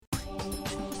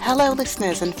Hello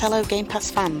listeners and fellow Game Pass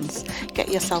fans, get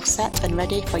yourself set and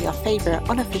ready for your favourite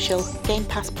unofficial Game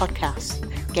Pass podcast,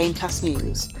 Game Pass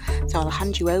News. So I'll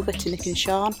hand you over to Nick and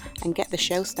Sean and get the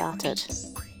show started.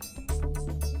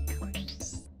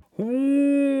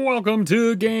 Welcome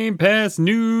to Game Pass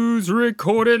News,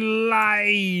 recorded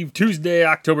live Tuesday,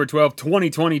 October 12th,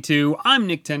 2022. I'm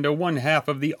Nicktendo, one half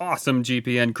of the awesome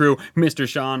GPN crew. Mr.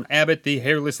 Sean Abbott, the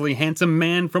hairlessly handsome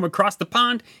man from across the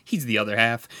pond, he's the other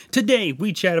half. Today,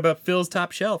 we chat about Phil's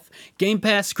Top Shelf, Game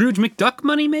Pass Scrooge McDuck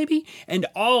money maybe, and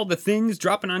all the things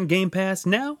dropping on Game Pass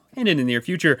now and in the near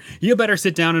future. You better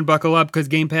sit down and buckle up, because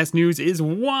Game Pass News is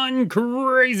one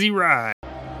crazy ride.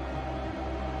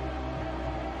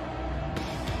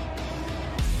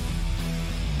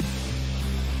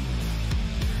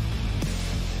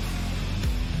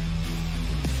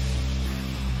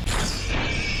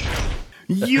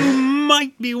 You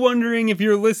might be wondering, if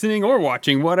you're listening or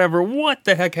watching, whatever, what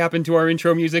the heck happened to our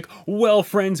intro music? Well,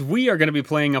 friends, we are going to be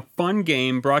playing a fun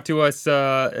game brought to us,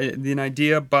 an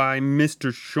idea by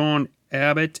Mr. Sean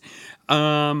Abbott.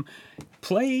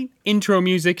 Play intro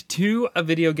music to a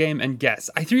video game and guess.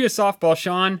 I threw you a softball,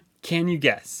 Sean. Can you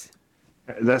guess?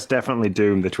 That's definitely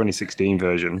Doom, the 2016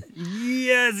 version.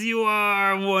 Yes, you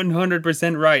are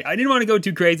 100% right. I didn't want to go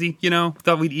too crazy,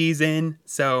 thought we'd ease in,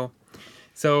 So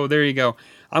there you go.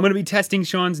 I'm going to be testing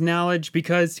Sean's knowledge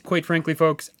because, quite frankly,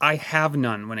 folks, I have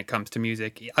none when it comes to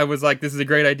music. I was like, this is a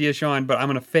great idea, Sean, but I'm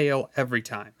going to fail every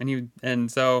time.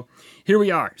 And so here we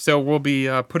are. So we'll be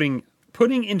putting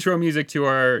intro music to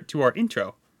our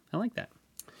intro. I like that.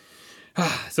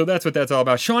 So that's what that's all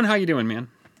about. Sean, how you doing, man?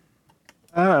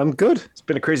 I'm good. It's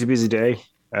been a crazy busy day.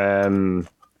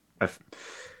 I've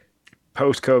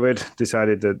post-COVID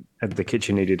decided that the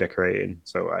kitchen needed decorating,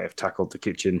 so I have tackled the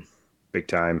kitchen big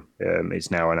time.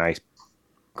 It's now a nice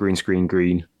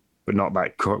green, but not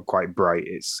that quite bright.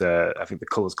 It's I think the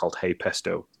color's called Hey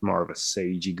Pesto, more of a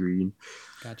sagey green.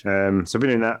 Gotcha. So I've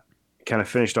been in that. Kind of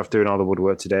finished off doing all the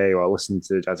woodwork today while listening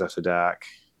to Jazz After Dark.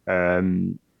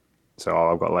 So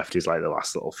all I've got left is like the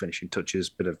last little finishing touches,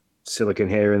 bit of silicon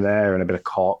here and there, and a bit of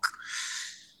caulk.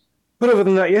 But other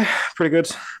than that, yeah, pretty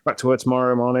good. Back to work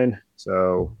tomorrow morning.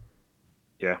 So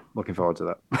yeah, looking forward to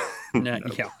that.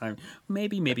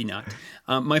 Maybe not.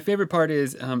 My favorite part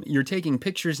is you're taking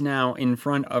pictures now in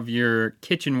front of your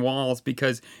kitchen walls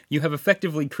because you have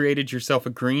effectively created yourself a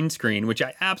green screen, which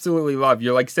I absolutely love.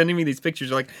 You're like sending me these pictures.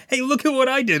 You're like, hey, look at what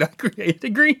I did. I created a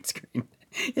green screen.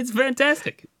 It's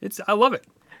fantastic. I love it.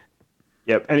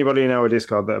 Yep. Anybody in our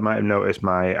Discord that might have noticed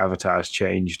my avatar's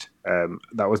changed,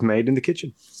 that was made in the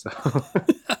kitchen. So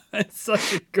It's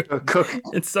such a good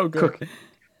It's so good.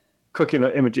 Cooking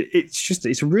image.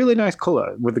 It's a really nice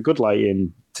color with a good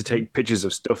lighting to take pictures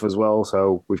of stuff as well.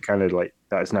 So we've kind of like,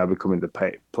 that's now becoming the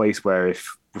place where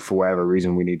if for whatever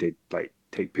reason we need to like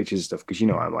take pictures of stuff, because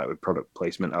I'm like with product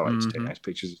placement, I like to take nice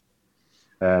pictures.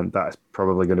 That's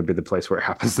probably going to be the place where it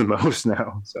happens the most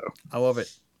now. So I love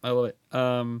it. No,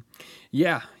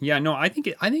 I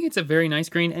think it's a very nice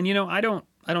green, and I don't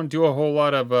do a whole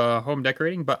lot of home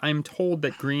decorating, but I'm told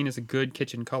that green is a good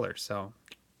kitchen color. So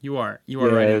you are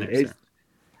right in there, sir.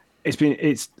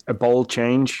 It's a bold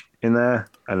change in there.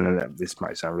 I don't know, this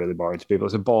might sound really boring to people.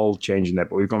 It's a bold change in there,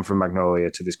 but we've gone from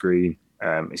magnolia to this green.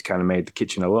 It's kind of made the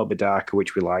kitchen a little bit darker,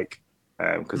 which we like,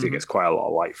 because it gets quite a lot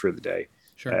of light through the day.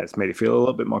 Sure. It's made it feel a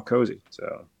little bit more cozy.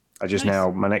 So now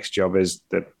my next job is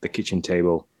the kitchen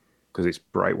table, because it's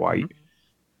bright white.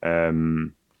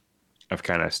 I've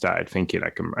kind of started thinking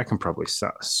I can probably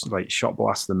shot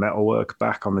blast the metalwork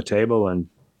back on the table, and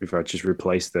if I just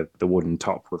replace the wooden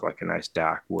top with like a nice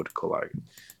dark wood color.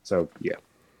 So yeah.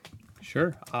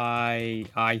 Sure. I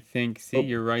think,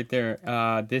 you're right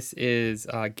there. This is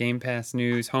Game Pass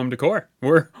News Home Decor.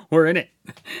 We're in it.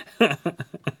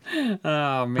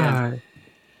 Oh man.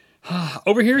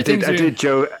 Over here, I did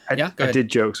joke. I did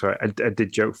joke. Sorry, I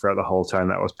did joke throughout the whole time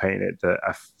that I was painting it that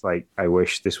I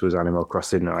wish this was Animal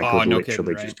Crossing. And I could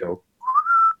literally just go.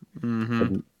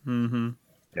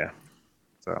 Yeah.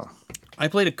 So I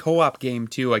played a co-op game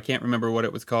too. I can't remember what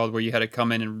it was called, where you had to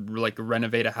come in and like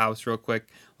renovate a house real quick,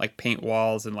 like paint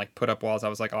walls and like put up walls. I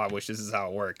was like, oh, I wish this is how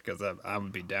it worked, because I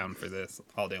would be down for this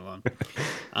all day long.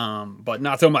 But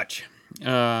not so much.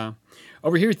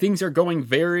 Over here, things are going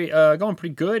going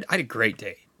pretty good. I had a great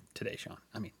day today, Sean.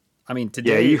 I mean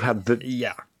today. Yeah, you had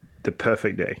the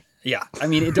perfect day. Yeah,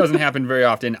 it doesn't happen very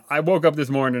often. I woke up this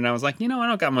morning and I was like, I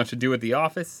don't got much to do at the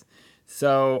office,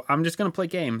 so I'm just gonna play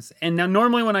games. And now,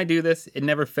 normally when I do this, it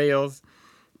never fails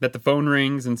that the phone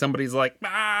rings and somebody's like,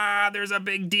 there's a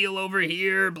big deal over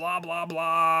here, blah blah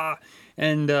blah,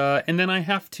 and then I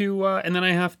have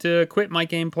to quit my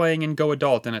game playing and go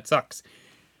adult, and it sucks.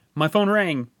 My phone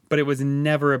rang, but it was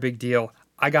never a big deal.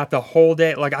 I got the whole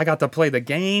day, like I got to play the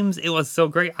games. It was so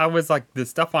great. I was like the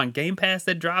stuff on Game Pass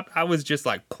that dropped. I was just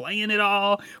like playing it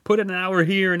all, put an hour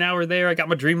here, an hour there. I got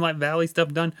my Dreamlight Valley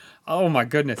stuff done. Oh my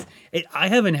goodness. I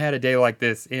haven't had a day like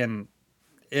this in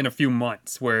a few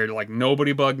months where like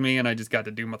nobody bugged me and I just got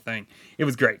to do my thing. It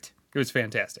was great. It was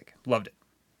fantastic. Loved it.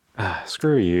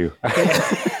 Screw you.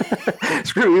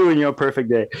 Screw you and your perfect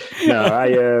day.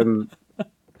 No,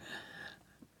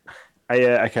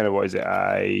 I kind of, what is it?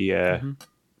 I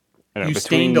don't know, You between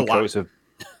stained a lot. coats of,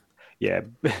 yeah,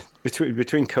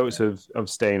 between coats of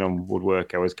stain on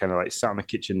woodwork, I was kind of like sat in the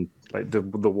kitchen, like the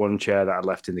one chair that I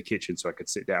left in the kitchen so I could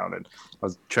sit down, and I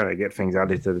was trying to get things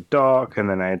added to the dock, and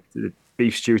then I had the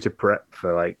beef stew to prep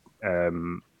for like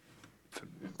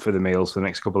for the meals for the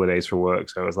next couple of days for work.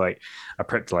 So I was like, I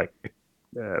prepped like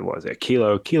what is it, a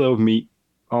kilo of meat,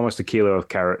 almost a kilo of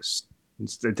carrots.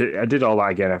 I did all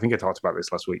that again. I think I talked about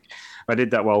this last week. I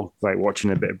did that while like watching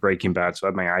a bit of Breaking Bad. So I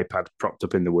had my iPad propped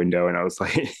up in the window and I was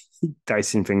like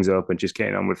dicing things up and just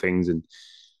getting on with things. And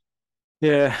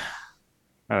yeah,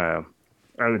 I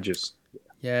don't know.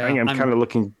 I think I'm kind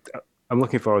of I'm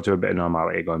looking forward to a bit of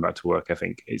normality going back to work. I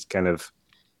think it's kind of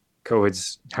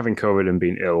having COVID and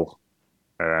being ill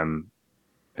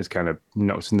has kind of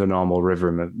knocked the normal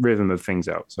rhythm of things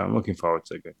out. So I'm looking forward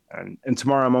to it. And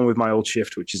tomorrow I'm on with my old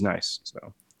shift, which is nice.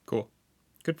 So Cool.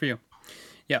 Good for you.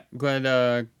 Yeah, glad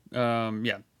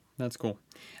yeah, that's cool.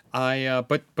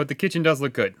 But the kitchen does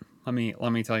look good. Let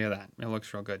me tell you that. It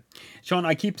looks real good. Sean,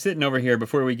 I keep sitting over here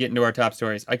before we get into our top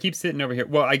stories. I keep sitting over here.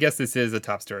 Well, I guess this is a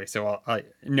top story, so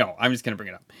I'm just going to bring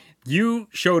it up. You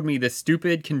showed me this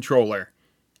stupid controller.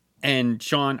 And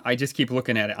Sean, I just keep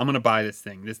looking at it. I'm going to buy this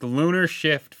thing. This Lunar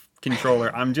Shift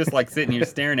controller. I'm just like sitting here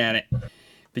staring at it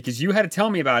because you had to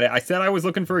tell me about it. I said I was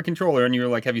looking for a controller and you were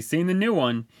like, have you seen the new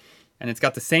one? And it's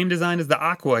got the same design as the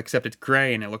Aqua, except it's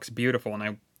gray and it looks beautiful. And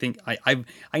I think I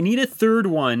need a third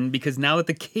one because now that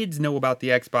the kids know about the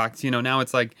Xbox, now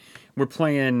it's like we're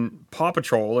playing Paw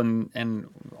Patrol and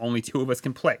only two of us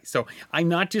can play. So I'm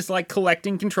not just like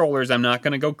collecting controllers. I'm not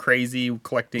going to go crazy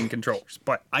collecting controllers,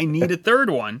 but I need a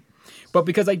third one. But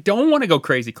because I don't want to go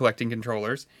crazy collecting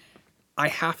controllers, I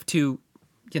have to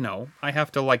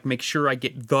like make sure I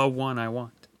get the one I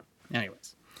want.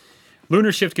 Anyways,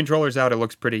 Lunar Shift controller's out. It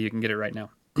looks pretty. You can get it right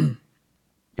now.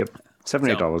 Yep,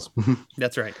 $78. So,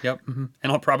 that's right. Yep. Mm-hmm.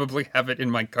 And I'll probably have it in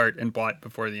my cart and bought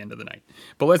before the end of the night.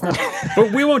 But let's not.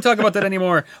 But we won't talk about that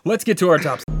anymore. Let's get to our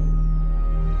top.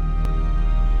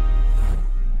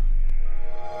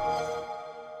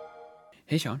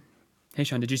 Hey, Sean.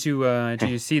 Did you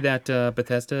see that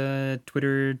Bethesda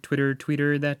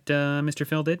tweeter that Mr.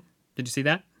 Phil did? Did you see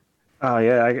that? Oh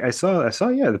yeah, I saw.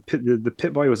 Yeah, the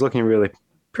Pit Boy was looking really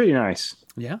pretty nice.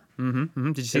 Yeah. Mm-hmm.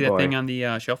 Mm-hmm. Did you see Pit that Boy. thing on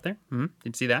the shelf there? Mm-hmm.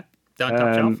 Did you see that? Top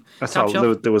shelf. I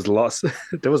saw there was lots.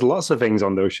 There was lots of things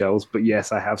on those shelves, but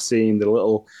yes, I have seen the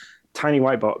little tiny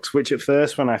white box. Which at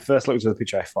first, when I first looked at the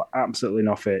picture, I thought absolutely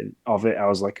nothing of it. I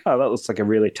was like, oh, that looks like a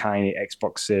really tiny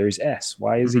Xbox Series S.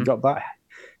 Why has he got that?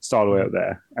 It's all the way up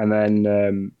there, and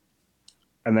then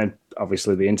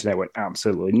obviously the internet went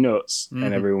absolutely nuts,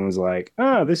 and everyone was like,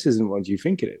 "Ah, this isn't what you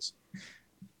think it is."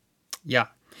 Yeah.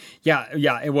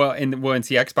 Well, and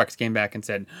see, Xbox came back and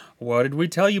said, "What did we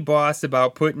tell you, boss,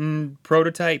 about putting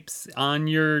prototypes on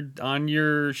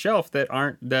your shelf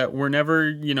that were never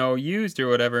used or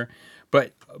whatever?"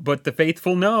 But the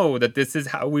faithful know that this is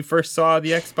how we first saw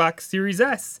the Xbox Series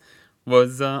S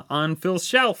was on Phil's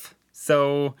shelf.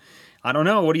 So. I don't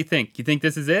know. What do you think? You think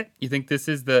this is it? You think this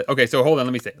is the... Okay, so hold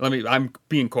on. I'm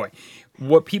being coy.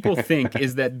 What people think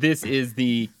is that this is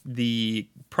the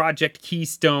Project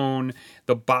Keystone,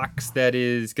 the box that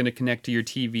is going to connect to your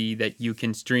TV that you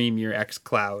can stream your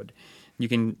xCloud, you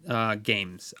can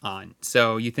games on.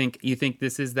 So you think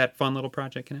this is that fun little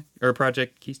Project Connect or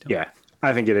Project Keystone? Yeah,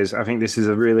 I think it is. I think this is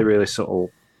a really, really subtle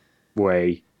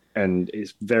way, and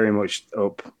it's very much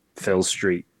up Phil's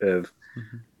street of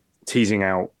teasing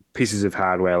out pieces of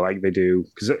hardware like they do,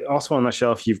 because also on that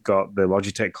shelf you've got the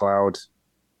Logitech Cloud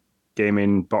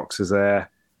gaming boxes there.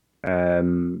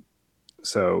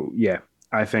 So yeah,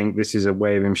 I think this is a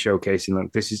way of him showcasing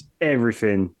like this is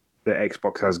everything that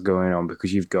Xbox has going on,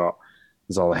 because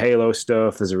there's all the Halo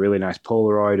stuff. There's a really nice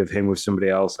Polaroid of him with somebody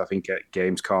else, I think at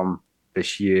Gamescom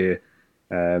this year.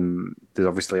 There's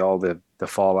obviously all the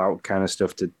Fallout kind of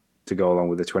stuff to go along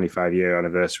with the 25-year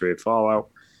anniversary of Fallout.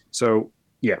 So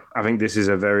yeah, I think this is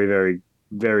a very, very,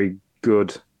 very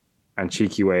good and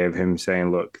cheeky way of him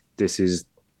saying, look, this is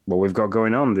what we've got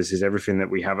going on. This is everything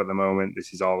that we have at the moment.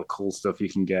 This is all the cool stuff you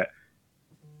can get.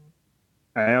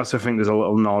 I also think there's a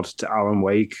little nod to Alan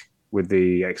Wake with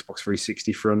the Xbox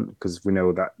 360 front because we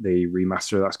know that the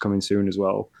remaster of that's coming soon as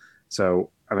well. So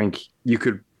I think you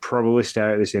could probably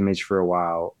stare at this image for a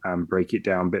while and break it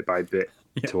down bit by bit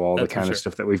Yeah, to all the that's for kind sure. of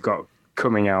stuff that we've got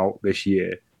coming out this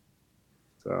year.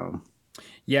 So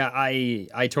Yeah,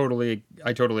 I totally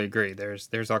agree.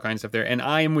 There's all kinds of stuff there, and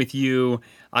I am with you.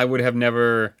 I would have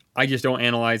never. I just don't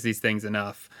analyze these things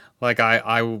enough. Like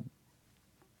I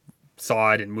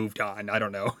saw it and moved on. I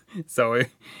don't know. So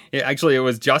actually, it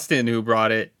was Justin who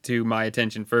brought it to my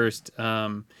attention first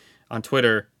on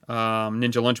Twitter,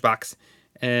 Ninja Lunchbox,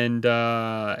 and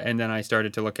then I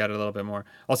started to look at it a little bit more.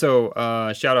 Also,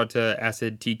 shout out to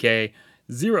Acid TK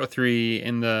 03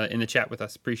 in the chat with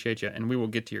us. Appreciate you, and we will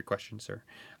get to your question, sir.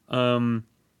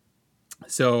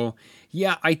 So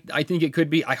yeah, I think it could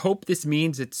be. I hope this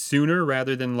means it's sooner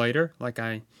rather than later. Like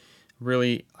I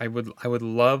would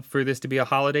love for this to be a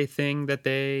holiday thing that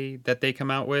they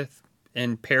come out with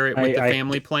and pair it with the I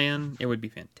family plan. It would be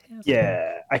fantastic.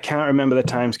 yeah, I can't remember the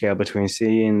timescale between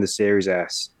seeing the Series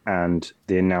S and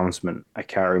the announcement. I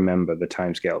can't remember the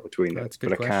timescale between That's those, a good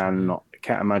but question. I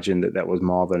can't imagine that was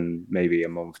more than maybe a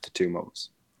month to 2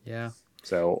 months. Yeah.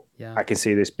 So Yeah. I can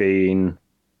see this being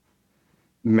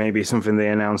maybe something they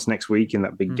announce next week in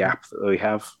that big gap that they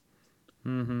have.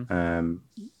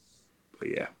 But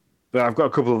yeah, but I've got a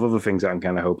couple of other things that I'm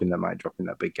kind of hoping that might drop in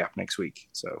that big gap next week.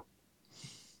 So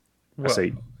I Well,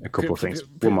 say a couple of things.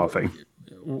 One more thing.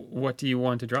 What do you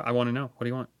want to draw? I want to know. What do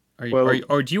you want? Well,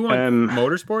 or do you want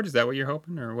motorsport? Is that what you're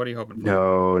hoping, or what are you hoping for?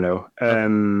 no. Okay.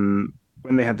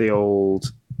 When they had the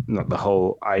old, not the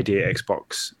whole idea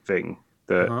Xbox thing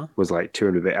that was like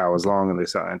 200 bit hours long, and they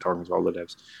sat there and talking to all the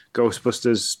devs.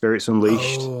 Ghostbusters: Spirits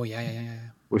Unleashed. Oh yeah.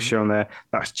 Was shown there.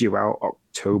 That's due out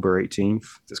October 18th.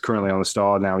 It's currently on the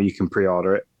store now. You can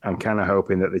pre-order it. I'm kind of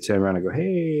hoping that they turn around and go,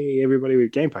 "Hey, everybody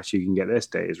with Game Pass, you can get this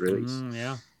day's release."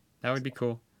 Yeah, that would be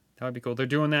cool. That would be cool. They're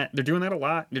doing that. They're doing that a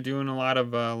lot. They're doing a lot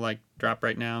of like drop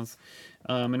right nows,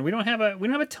 and we don't have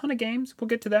a ton of games. We'll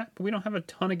get to that, but we don't have a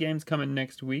ton of games coming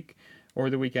next week or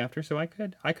the week after. So I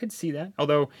could see that.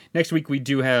 Although next week we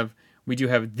do have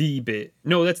the big.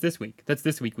 No, that's this week. That's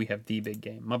this week we have the big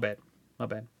game. My bad.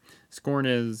 Scorn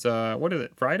is what is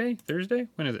it? Friday? Thursday?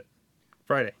 When is it?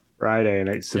 Friday. Friday, and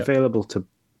it's available to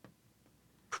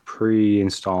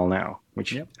pre-install now,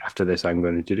 which after this I'm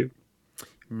going to do.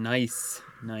 Nice.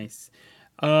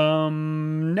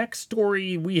 Next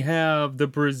story we have the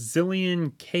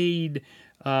Brazilian CADE,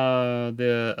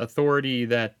 the authority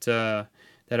that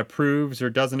approves or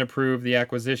doesn't approve the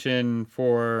acquisition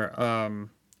for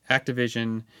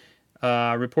Activision.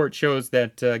 Report shows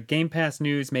that Game Pass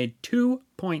News made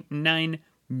 $2.9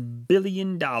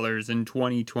 billion in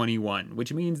 2021,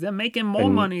 which means they're making more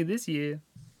money this year.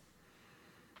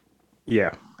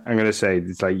 Yeah, I'm going to say,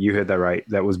 it's like you heard that right.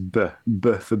 That was B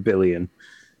for billion.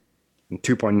 And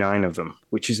 2.9 of them,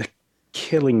 which is a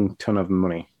killing ton of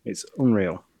money. It's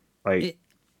unreal. Like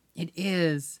it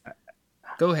is.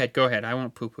 Go ahead. I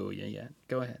won't poo-poo you yet.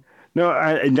 Go ahead. No,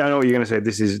 I know what you're going to say.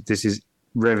 This is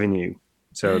revenue.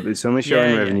 So it's only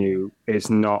showing revenue. Yeah. It's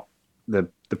not the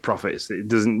profits. It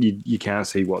doesn't. You can't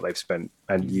see what they've spent.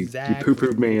 And you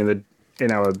poo-pooed me in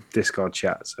our Discord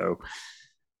chat. So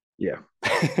yeah,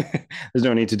 there's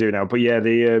no need to do it now. But yeah,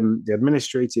 the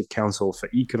Administrative Council for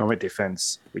Economic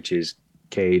Defense, which is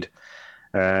CADE,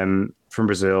 from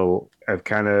Brazil,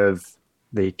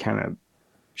 they kind of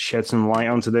shed some light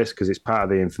onto this because it's part of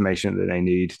the information that they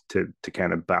need to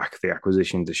kind of back the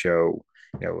acquisition to show,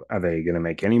 are they going to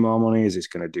make any more money? Is this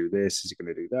going to do this? Is it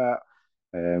going to do that?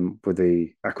 With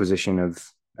the acquisition of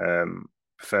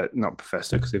not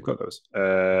Bethesda, because they've got those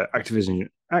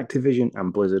Activision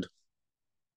and Blizzard.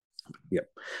 Yep,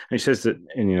 and it says that,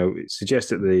 and it suggests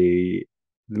that the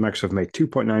Microsoft made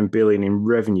 $2.9 billion in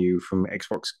revenue from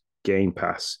Xbox Game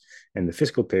Pass in the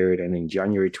fiscal period ending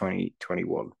January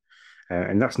 2021.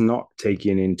 And that's not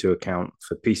taking into account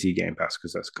for PC Game Pass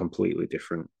because that's a completely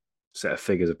different set of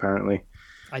figures, apparently.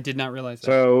 I did not realize that.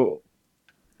 So,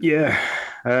 yeah,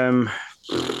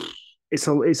 it's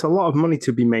a lot of money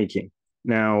to be making.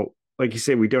 Now, like you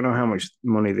said, we don't know how much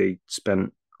money they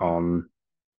spent on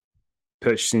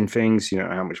purchasing things,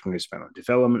 how much money they spent on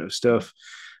development of stuff.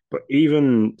 But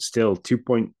even still,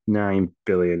 2.9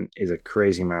 billion is a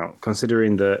crazy amount,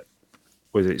 considering that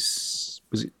was it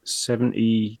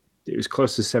 70? It was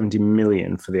close to 70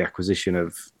 million for the acquisition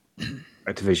of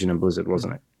Activision and Blizzard,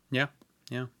 wasn't it? Yeah.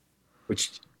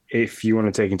 Which, if you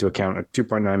want to take into account a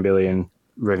 2.9 billion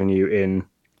revenue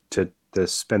into the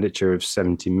expenditure of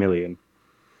 70 million,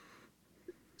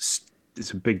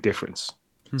 it's a big difference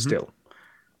still.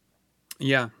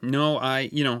 Yeah. No,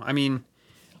 I'm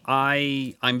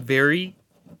very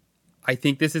I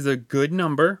think this is a good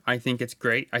number. I think it's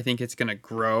great. I think it's going to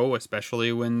grow,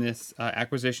 especially when this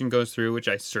acquisition goes through, which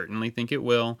I certainly think it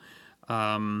will.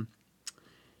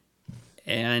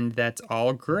 And that's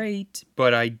all great,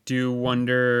 but I do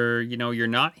wonder, you're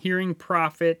not hearing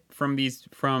profit from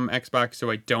Xbox,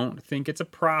 so I don't think it's a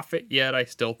profit yet. I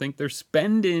still think they're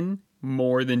spending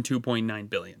more than 2.9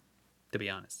 billion, to be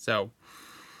honest. So,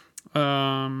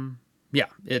 yeah,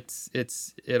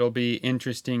 it'll be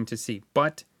interesting to see,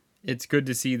 but it's good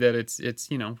to see that it's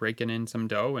raking in some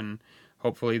dough, and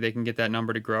hopefully they can get that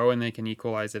number to grow and they can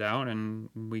equalize it out, and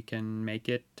we can make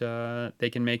it they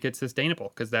can make it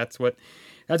sustainable, because that's what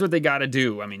they got to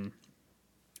do. I mean,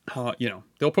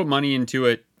 they'll put money into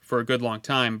it for a good long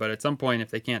time, but at some point, if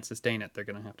they can't sustain it, they're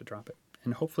going to have to drop it,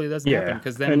 and hopefully it doesn't happen,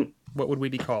 because then what would we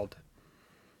be called?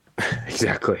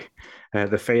 Exactly,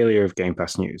 the failure of Game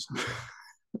Pass news.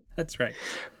 That's right.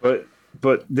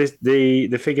 But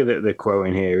the figure that they're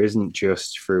quoting here isn't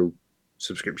just through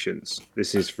subscriptions.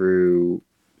 This is through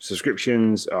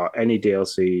subscriptions or any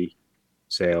DLC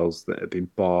sales that have been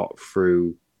bought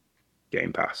through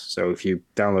Game Pass. So if you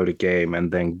download a game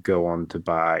and then go on to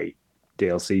buy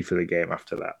DLC for the game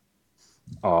after that,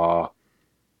 or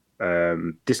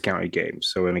discounted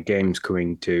games. So when a game's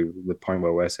coming to the point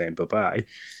where we're saying bye-bye,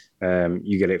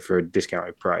 you get it for a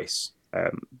discounted price.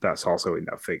 That's also in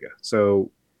that figure.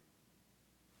 So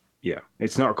yeah,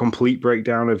 it's not a complete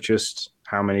breakdown of just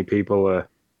how many people are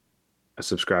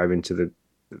subscribing to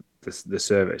the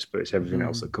service, but it's everything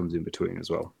else that comes in between as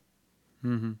well.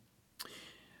 Mm-hmm.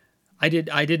 I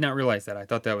did not realize that. I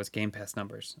thought that was Game Pass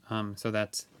numbers. So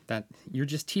that you're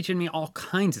just teaching me all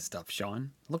kinds of stuff,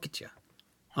 Sean. Look at you.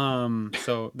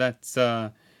 So that's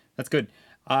good.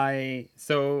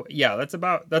 That's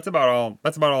about all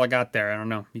I got there. I don't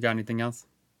know. You got anything else?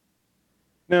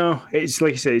 No, it's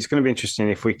like you said, it's going to be interesting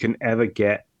if we can ever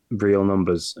get real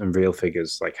numbers and real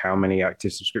figures, like how many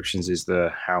active subscriptions is there,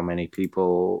 how many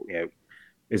people,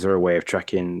 is there a way of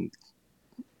tracking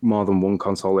more than one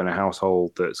console in a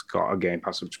household that's got a Game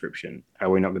Pass subscription? Are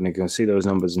we not going to see those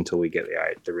numbers until we get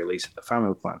the release of the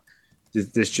family plan?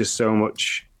 There's just so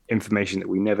much information that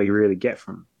we never really get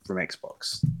from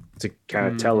Xbox to kind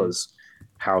of tell us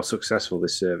how successful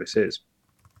this service is.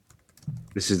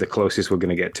 This is the closest we're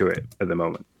going to get to it at the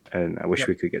moment, and I wish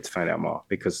we could get to find out more,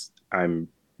 because I'm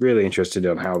really interested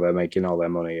in how they're making all their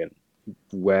money and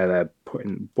where they're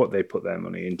putting what they put their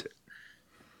money into.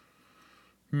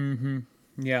 Mm-hmm.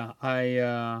 Yeah,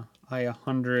 I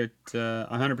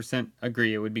 100%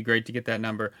 agree. It would be great to get that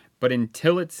number, but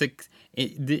until and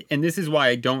this is why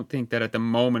I don't think that at the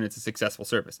moment it's a successful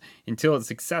service. Until it's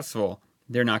successful,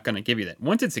 they're not going to give you that.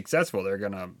 Once it's successful, they're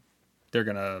gonna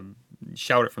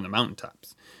shout it from the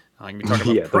mountaintops. I can be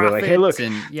talking about profits, like, hey, look,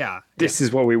 and this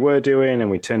is what we were doing, and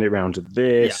we turned it around to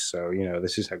this. So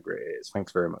this is how great it is.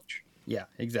 Thanks very much. Yeah,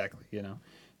 exactly.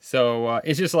 So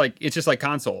it's just like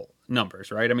console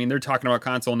numbers, right? I mean, they're talking about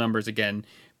console numbers again,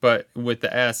 but with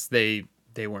the S, they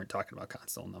weren't talking about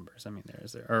console numbers. I mean,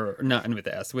 or not with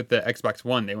the S, with the Xbox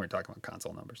One, they weren't talking about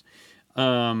console numbers.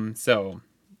 So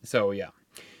yeah,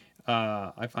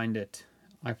 I find it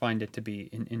to be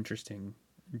an interesting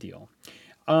deal.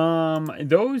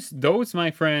 Those,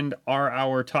 my friend, are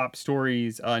our top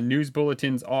stories. News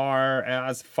bulletins are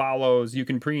as follows. You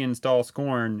can pre-install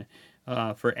Scorn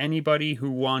for anybody who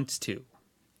wants to.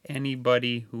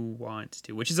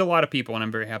 Which is a lot of people, and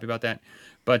I'm very happy about that.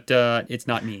 But it's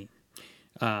not me.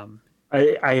 I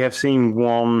have seen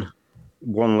one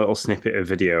little snippet of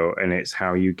video, and it's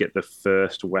how you get the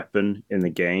first weapon in the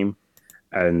game,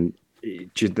 and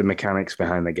the mechanics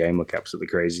behind the game look absolutely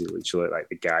crazy. Literally, like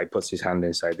the guy puts his hand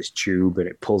inside this tube, and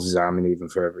it pulls his arm in even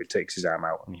further. It takes his arm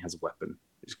out, and he has a weapon.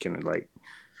 It's kind of like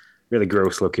really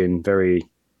gross looking, very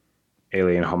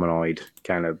alien hominoid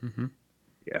kind of. Mm-hmm.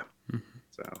 Yeah. Mm-hmm.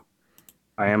 So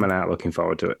I am looking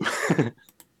forward to it.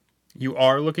 You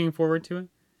are looking forward to it?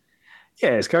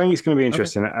 Yeah, it's going to be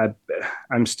interesting. Okay.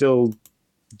 I'm still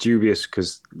dubious,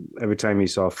 because every time you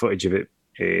saw footage of it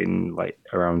in like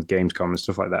around Gamescom and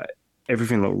stuff like that,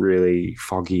 everything looked really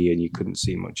foggy and you couldn't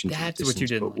see much. That's what you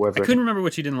didn't like. I couldn't remember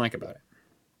what you didn't like about it.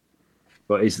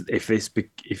 But if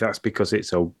that's because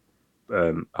it's a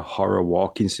horror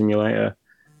walking simulator,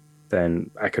 then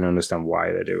I can understand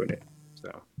why they're doing it.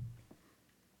 So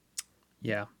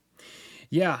yeah,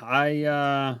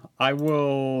 I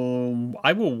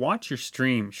will watch your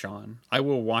stream, Sean. I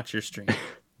will watch your stream.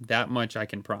 That much I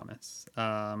can promise.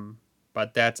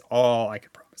 But that's all I can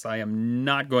promise. I am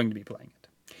not going to be playing it.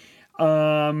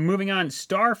 Moving on,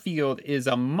 Starfield is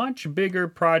a much bigger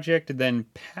project than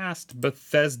past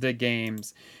Bethesda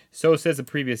games. So says a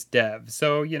previous dev.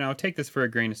 So, take this for a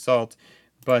grain of salt.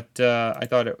 but I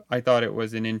thought it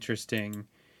was an interesting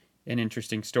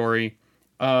story.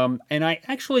 And I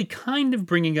actually kind of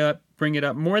bring it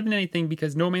up more than anything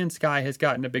because No Man's Sky has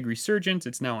gotten a big resurgence.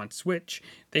 It's now on Switch.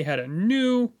 They had a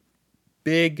new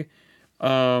big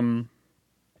DLC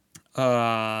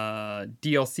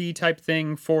type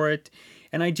thing for it.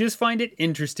 And I just find it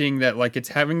interesting that like it's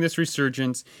having this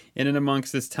resurgence in and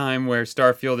amongst this time where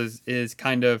Starfield is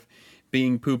kind of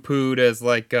being poo-pooed as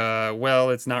like, well,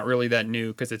 it's not really that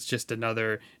new because it's just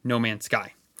another No Man's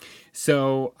Sky.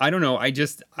 So I don't know. I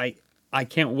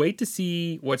can't wait to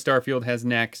see what Starfield has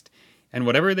next, and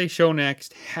whatever they show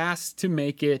next has to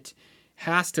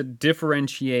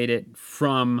differentiate it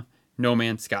from No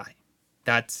Man's Sky.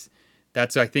 That's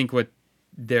I think what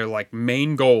their like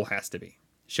main goal has to be.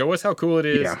 Show us how cool it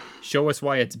is. Yeah. Show us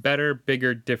why it's better,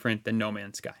 bigger, different than No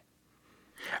Man's Sky.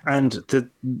 And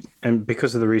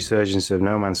because of the resurgence of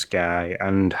No Man's Sky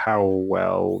and how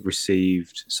well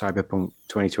received Cyberpunk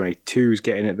 2022 is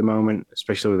getting at the moment,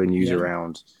 especially with the news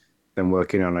around them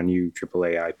working on a new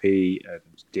AAA IP and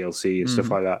DLC and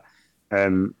stuff like that,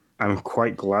 I'm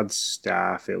quite glad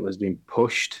Starfield has been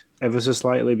pushed ever so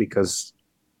slightly because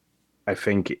I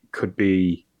think it could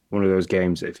be one of those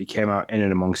games that if it came out in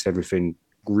and amongst everything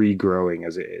regrowing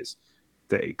as it is,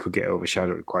 that it could get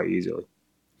overshadowed quite easily.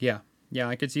 Yeah. Yeah,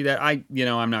 I could see that. I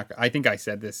think I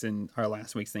said this in our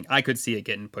last week's thing. I could see it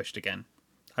getting pushed again.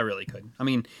 I really could. I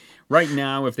mean, right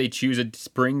now, if they choose a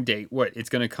spring date, it's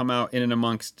going to come out in and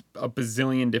amongst a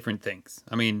bazillion different things.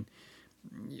 I mean,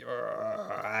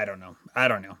 I don't know.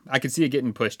 I could see it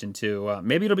getting pushed into,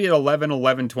 maybe it'll be an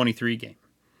 11/11/23 game.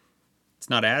 It's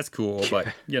not as cool, but,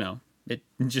 it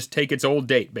just take its old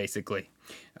date, basically,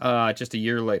 just a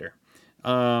year later.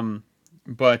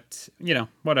 But,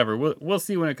 whatever. We'll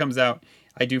see when it comes out.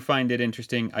 I do find it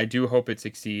interesting. I do hope it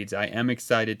succeeds. I am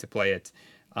excited to play it.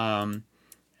 And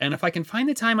if I can find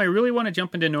the time, I really want to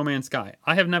jump into No Man's Sky.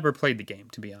 I have never played the game,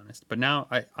 to be honest. But now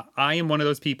I am one of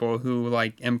those people who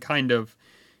like am kind of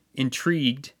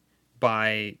intrigued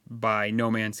by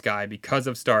No Man's Sky because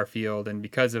of Starfield and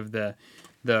because of the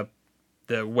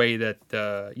way that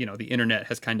the internet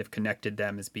has kind of connected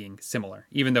them as being similar,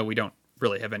 even though we don't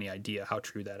really have any idea how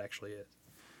true that actually is.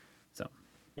 So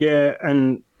yeah,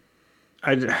 and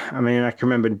I mean I can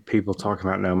remember people talking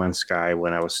about No Man's Sky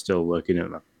when I was still working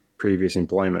at my previous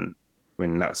employment,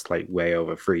 when that's like way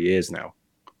over 3 years now.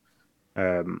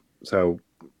 So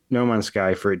No Man's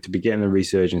Sky, for it to be getting the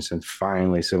resurgence and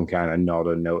finally some kind of nod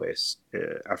and notice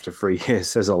after 3 years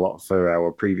says a lot for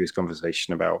our previous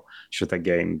conversation about should that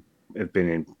game have been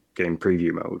in game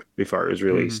preview mode before it was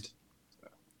released.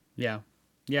 Yeah,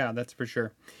 that's for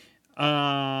sure.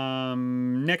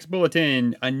 Next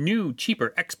bulletin, a new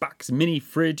cheaper Xbox mini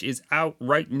fridge is out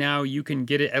right now. You can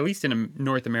get it at least in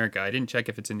North America. I didn't check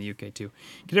if it's in the UK too.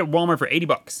 Get it at Walmart for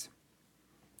 $80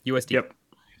 USD. Yep.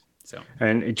 So,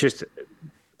 and it just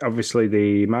obviously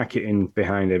the marketing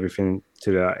behind everything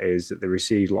to that is that they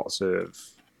received lots of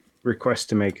requests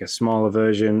to make a smaller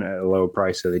version at a lower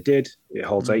price, so they did. It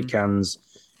holds 8 cans.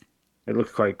 It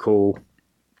looks quite cool.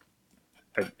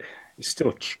 It's still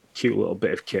a cute little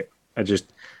bit of kit. I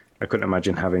couldn't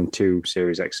imagine having 2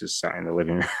 Series X's sat in the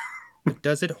living room. But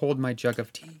does it hold my jug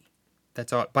of tea?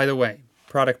 That's all. By the way,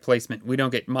 product placement. We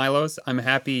don't get Milos. I'm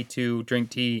happy to drink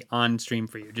tea on stream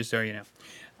for you, just so you know.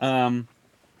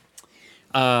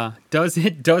 Does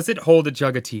it hold a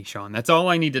jug of tea, Sean? That's all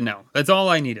I need to know. That's all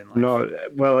I need in life. No,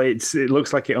 well, it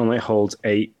looks like it only holds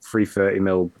 8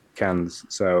 330ml cans,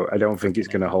 so I don't think it's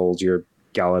going to hold your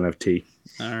gallon of tea.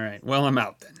 All right. Well, I'm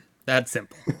out then. That's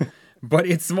simple. But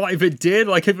it's small. If it did,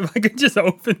 like if I could just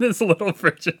open this little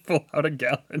fridge and pull out a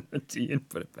gallon of tea and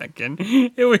put it back in,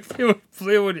 it would.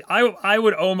 I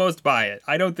would almost buy it.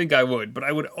 I don't think I would, but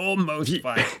I would almost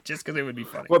buy it just because it would be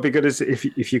funny. What would be good is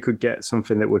if you could get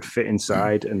something that would fit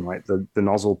inside and like the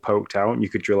nozzle poked out, and you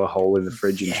could drill a hole in the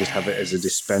fridge and just have it as a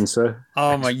dispenser.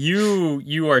 Oh my!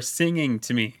 You are singing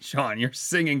to me, Sean. You're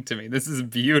singing to me. This is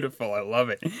beautiful. I love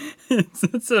it.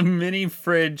 It's a mini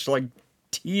fridge like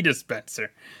tea dispenser.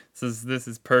 This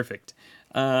is perfect.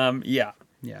 Yeah.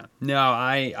 No,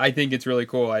 I think it's really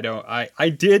cool. I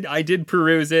did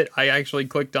peruse it. I actually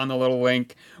clicked on the little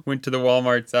link, went to the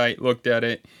Walmart site, looked at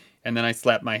it, and then I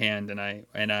slapped my hand and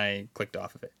I clicked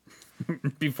off of it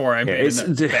before I made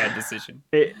a bad decision.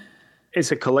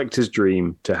 It's a collector's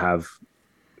dream to have.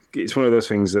 It's one of those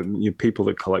things that people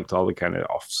that collect all the kind of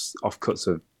offcuts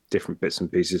of different bits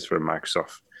and pieces from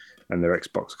Microsoft and their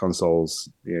Xbox consoles,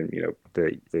 the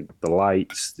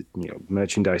lights,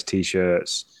 merchandise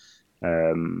T-shirts,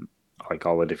 like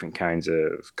all the different kinds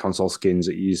of console skins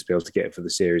that you used to be able to get for the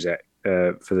Series X,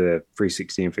 for the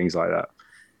 360 and things like that.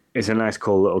 it's a nice,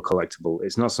 cool little collectible.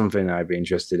 It's not something I'd be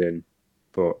interested in,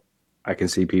 but I can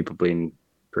see people being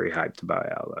pretty hyped about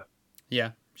it out there.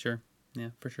 Yeah, sure. Yeah,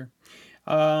 for sure.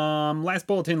 Last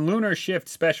bulletin, Lunar Shift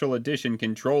Special Edition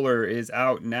controller is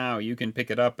out now. You can pick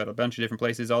it up at a bunch of different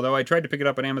places. Although I tried to pick it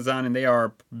up on Amazon and they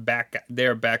are back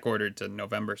ordered to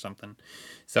November something.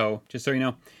 So just so you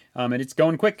know, and it's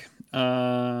going quick.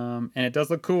 And it does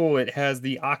look cool. It has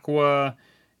the aqua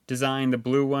design, the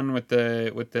blue one with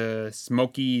the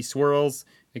smoky swirls,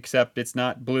 except it's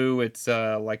not blue. It's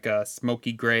like a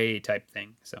smoky gray type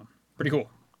thing. So pretty cool.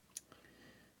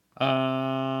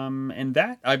 And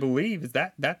that I believe is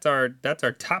that's our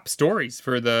top stories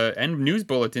for the end news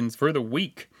bulletins for the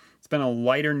week. It's been a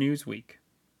lighter news week.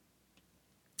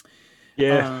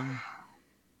 Yeah,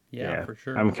 yeah, for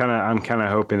sure. I'm kind of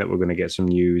hoping that we're going to get some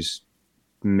news,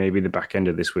 maybe the back end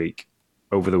of this week,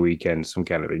 over the weekend, some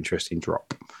kind of interesting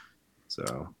drop.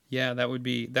 So yeah, that would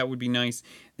be nice.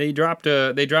 They dropped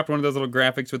one of those little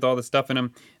graphics with all the stuff in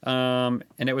them,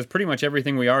 and it was pretty much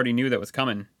everything we already knew that was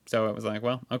coming. So it was like,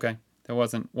 well, okay, there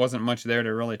wasn't much there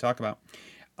to really talk about.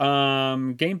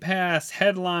 Game Pass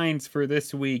headlines for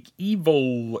this week: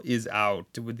 Evil is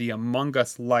out with the Among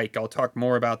Us like. I'll talk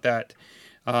more about that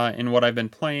in what I've been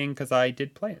playing because I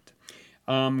did play it.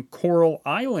 Coral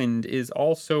Island is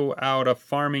also out, a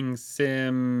farming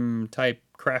sim type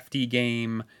crafty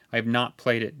game. I have not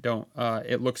played it.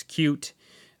 It looks cute,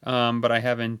 but I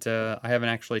haven't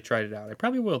actually tried it out. I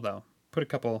probably will though.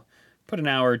 Put an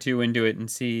hour or two into it and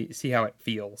see how it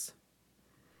feels.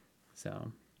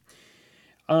 So,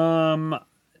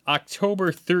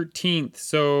 October 13th,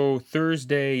 so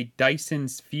Thursday, Dyson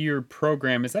Sphere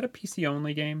Program. Is that a PC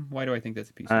only game? Why do I think that's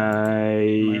a PC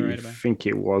only game? I think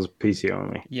it was PC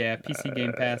only. Yeah, PC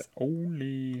Game Pass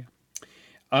only.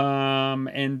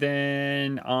 And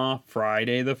then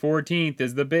Friday the 14th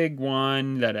is the big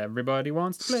one that everybody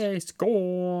wants to play,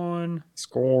 Scorn.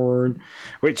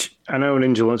 Which I know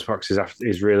Ninja Lunchbox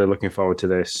is really looking forward to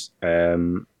this.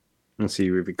 Let's see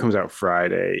if it comes out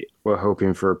Friday. We're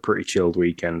hoping for a pretty chilled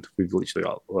weekend. We've literally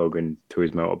got Logan to his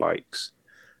motorbikes.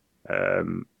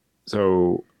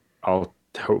 So I'll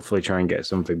hopefully try and get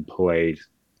something played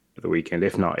for the weekend.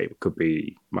 If not, it could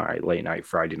be my late night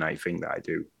Friday night thing that I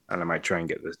do. And I might try and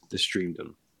get the stream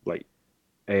done like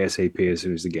ASAP as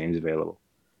soon as the game's available.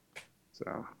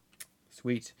 So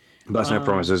sweet. But that's no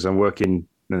promises. I'm working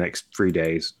the next 3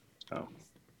 days. So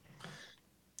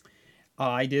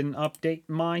I didn't update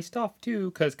my stuff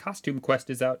too because Costume Quest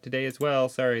is out today as well.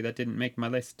 Sorry, that didn't make my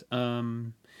list.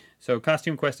 So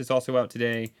Costume Quest is also out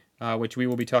today, which we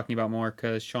will be talking about more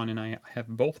because Sean and I have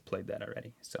both played that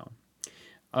already. So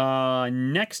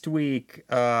next week,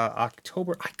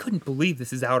 October. I couldn't believe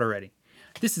this is out already.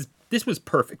 This was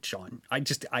perfect, Sean. I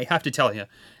have to tell you,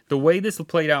 the way this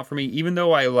played out for me, even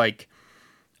though I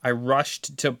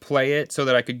rushed to play it so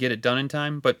that I could get it done in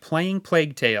time, but playing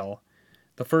Plague Tale,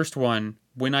 the first one,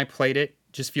 when I played it,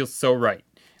 just feels so right.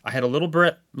 I had a little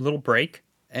break,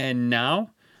 and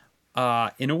now,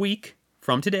 in a week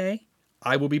from today,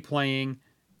 I will be playing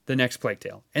the next Plague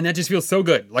Tale, and that just feels so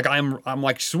good. Like I'm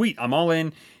like, sweet, I'm all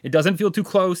in. It doesn't feel too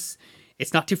close.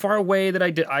 It's not too far away that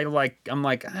I'm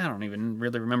like, I don't even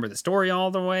really remember the story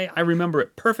all the way. I remember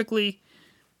it perfectly.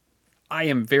 I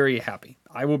am very happy.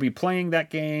 I will be playing that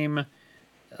game.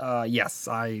 Yes,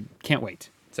 I can't wait.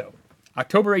 So,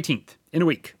 October 18th, in a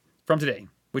week from today,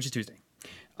 which is Tuesday.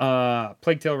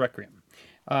 Plague Tale Requiem.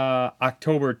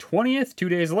 October 20th, 2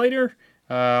 days later,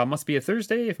 must be a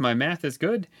Thursday if my math is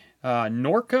good.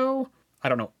 Norco. I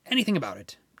don't know anything about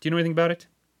it. Do you know anything about it?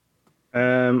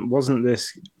 Wasn't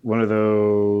this one of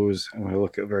those? I'm going to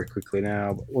look at it very quickly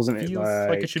now. But wasn't it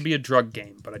like it should be a drug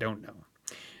game, but I don't know.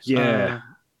 Yeah.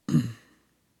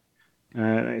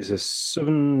 It's a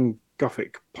Southern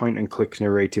Gothic point-and-click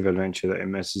narrative adventure that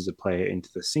immerses the player into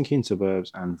the sinking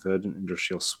suburbs and verdant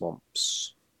industrial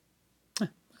swamps.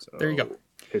 So there you go.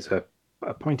 It's a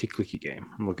pointy-clicky game.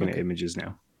 I'm looking at images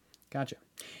now. Gotcha.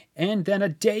 And then a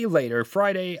day later,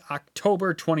 Friday,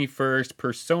 October 21st,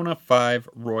 Persona 5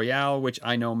 Royale, which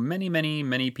I know many, many,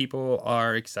 many people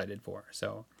are excited for.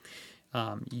 So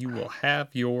you will have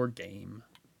your game.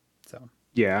 So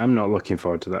yeah, I'm not looking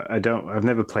forward to that. I've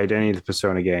never played any of the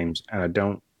Persona games, and I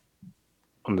don't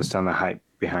understand the hype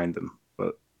behind them.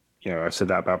 But I've said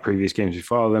that about previous games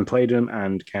before, then played them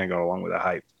and kind of got along with the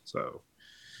hype. So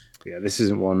yeah, this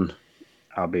isn't one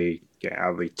I'll be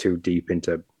too deep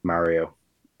into Mario,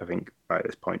 I think, by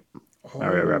this point.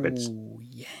 Mario Rabbids. Oh,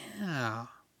 yeah.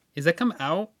 Is that come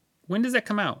out? When does that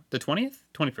come out? The 20th?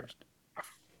 21st?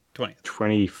 20th.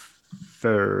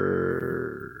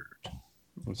 23rd.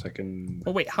 1 second.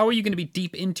 Oh, wait. How are you going to be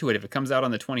deep into it if it comes out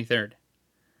on the 23rd?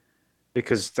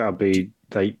 because I'll be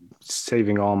like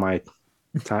saving all my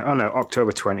time. Oh no,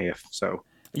 October 20th. So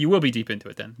You will be deep into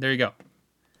it then. There you go.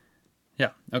 Yeah.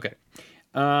 Okay.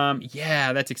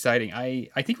 Yeah, that's exciting. I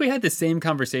think we had the same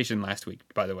conversation last week,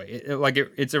 by the way.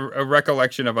 It's a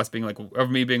recollection of us being like, of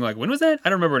me being like, when was that? I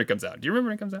don't remember when it comes out. Do you remember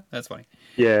when it comes out? That's funny.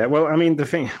 yeah, well, I mean, the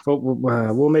thing,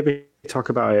 we'll maybe talk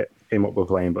about it in what we're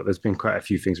playing, but there's been quite a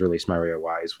few things released Mario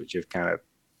wise, which have kind of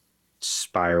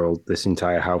spiraled this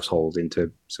entire household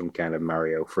into some kind of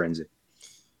Mario frenzy.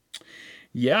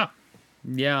 Yeah.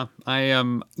 Yeah.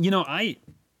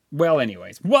 Well,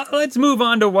 anyways, let's move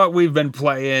on to what we've been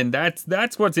playing.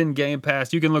 That's what's in Game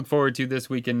Pass. You can look forward to this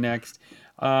week and next.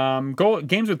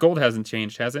 Games with Gold hasn't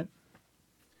changed, has it?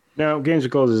 Now, Games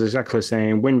of Gold is exactly the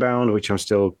same. Windbound, which I'm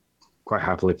still quite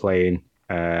happily playing.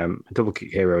 Double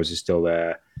Kick Heroes is still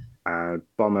there.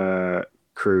 Bomber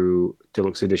Crew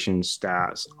Deluxe Edition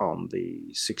starts on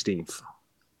the 16th.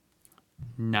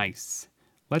 Nice.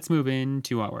 Let's move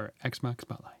into our Xbox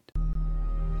Spotlight.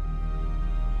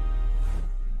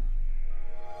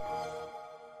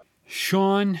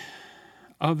 Sean,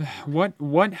 of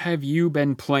what have you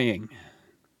been playing?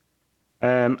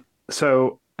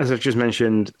 So, as I've just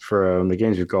mentioned, from the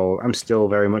Games of Gold, I'm still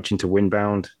very much into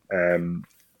Windbound.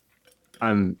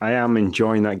 I am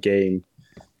enjoying that game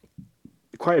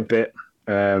quite a bit.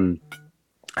 I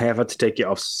have had to take it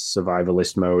off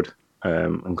survivalist mode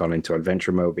and gone into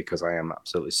adventure mode because I am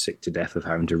absolutely sick to death of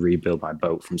having to rebuild my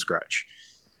boat from scratch.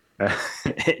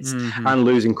 I'm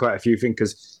losing quite a few things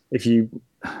because if you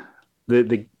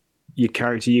your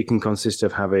character, you can consist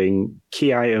of having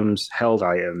key items, held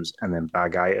items, and then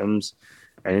bag items.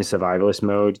 And in survivalist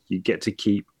mode, you get to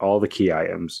keep all the key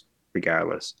items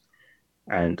regardless,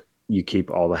 and you keep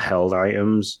all the held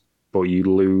items, but you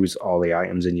lose all the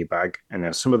items in your bag. And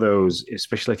now some of those,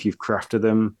 especially if you've crafted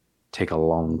them, take a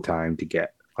long time to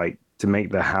get. Like to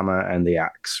make the hammer and the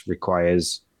axe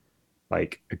requires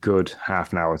like a good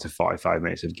half an hour to 45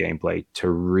 minutes of gameplay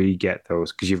to re-get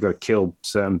those, because you've got to kill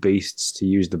certain beasts to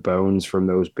use the bones from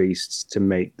those beasts to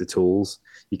make the tools.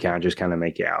 You can't just kind of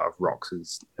make it out of rocks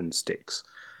and sticks.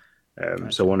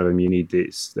 Gotcha. So one of them you need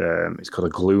this, it's called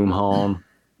a Gloomhorn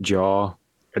jaw.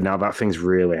 And now that thing's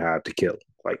really hard to kill,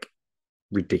 like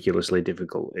ridiculously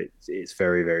difficult. It's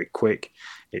very, very quick.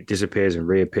 It disappears and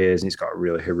reappears, and it's got a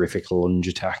really horrific lunge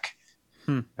attack.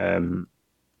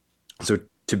 So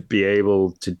to be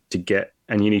able to get,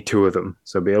 and you need two of them,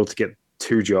 so be able to get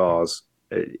two jaws,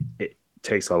 it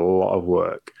takes a lot of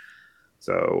work.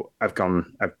 So I've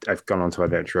gone onto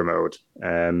adventure mode,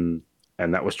 and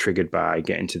that was triggered by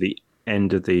getting to the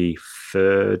end of the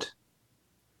third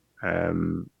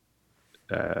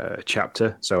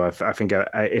chapter. So I think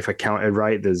if I counted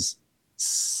right, there's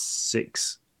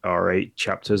 6 or 8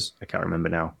 chapters. I can't remember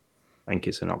now. I think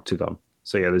it's an octagon.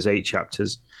 So yeah, there's 8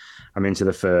 chapters. I'm into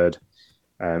the third.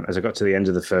 As I got to the end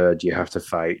of the third, you have to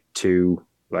fight 2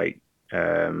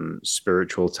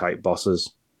 spiritual type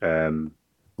bosses.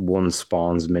 One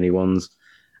spawns mini ones,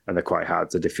 and they're quite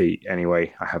hard to defeat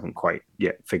anyway. I haven't quite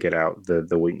yet figured out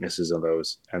the weaknesses of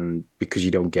those, and because you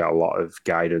don't get a lot of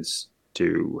guidance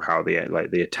to how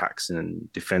the attacks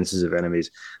and defenses of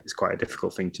enemies, it's quite a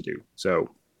difficult thing to do. So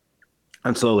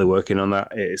I'm slowly working on that.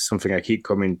 It's something I keep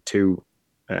coming to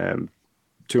and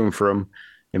from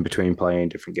in between playing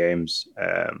different games.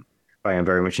 I am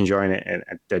very much enjoying it, and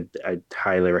I'd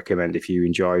highly recommend, if you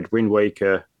enjoyed Wind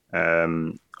Waker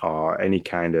or any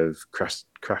kind of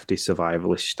crafty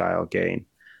survivalist style game,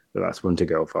 that's one to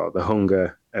go for. The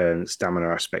hunger and stamina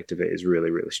aspect of it is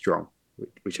really, really strong,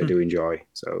 which I do enjoy.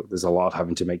 So there's a lot of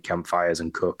having to make campfires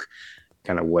and cook,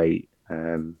 kind of wait,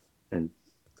 and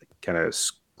kind of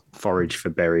forage for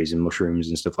berries and mushrooms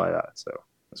and stuff like that. So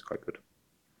that's quite good.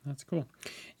 That's cool.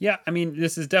 Yeah, I mean,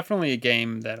 this is definitely a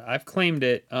game that I've claimed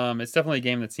it. It's definitely a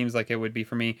game that seems like it would be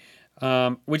for me.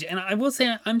 And I will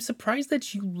say, I'm surprised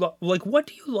that you what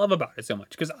do you love about it so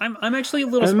much? Because I'm actually a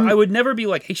little. I would never be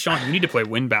like, hey, Sean, you need to play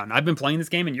Windbound. I've been playing this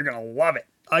game and you're gonna love it.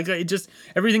 Like, it just,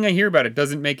 everything I hear about it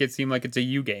doesn't make it seem like it's a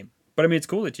you game. But I mean, it's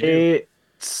cool that you do.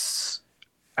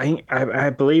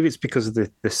 I believe it's because of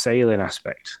the sailing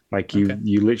aspect. Like you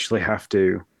literally have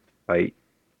to, like,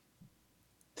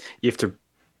 you have to.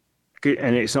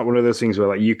 And it's not one of those things where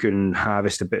like you can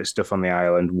harvest a bit of stuff on the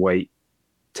island, wait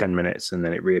 10 minutes, and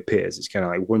then it reappears. It's kind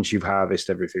of like once you've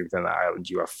harvested everything from the island,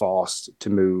 you are forced to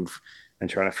move and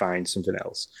trying to find something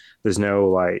else. There's no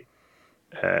like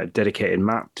dedicated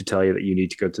map to tell you that you need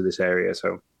to go to this area.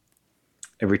 So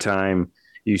every time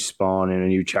you spawn in a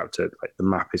new chapter, like the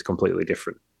map is completely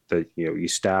different. You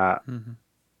start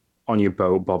on your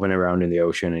boat bobbing around in the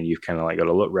ocean, and you've kind of like got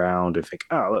to look around and think,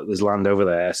 oh, look, there's land over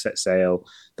there, set sail.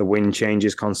 The wind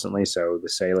changes constantly, so the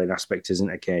sailing aspect isn't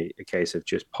a case of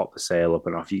just pop the sail up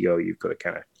and off you go. You've got to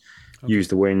kind of use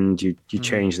the wind. You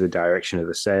change the direction of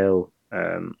the sail.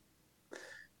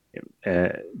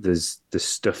 There's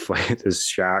stuff like there's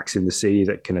sharks in the sea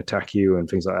that can attack you and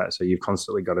things like that. So you've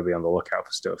constantly got to be on the lookout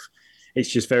for stuff. It's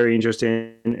just very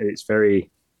interesting. It's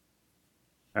very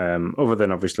other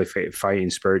than obviously fighting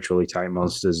spiritually type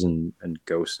monsters and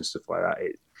ghosts and stuff like that.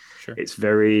 It's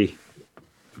very,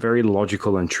 very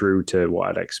logical and true to what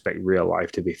I'd expect real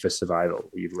life to be for survival.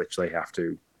 You literally have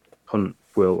to hunt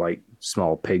like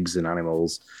small pigs and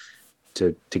animals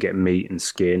to get meat and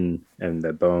skin and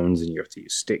their bones, and you have to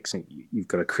use sticks, and you've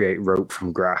got to create rope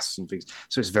from grass and things.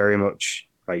 So it's very much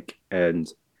like, and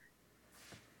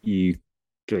you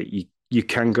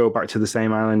can go back to the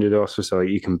same island also, so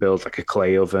you can build like a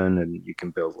clay oven, and you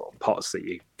can build little pots that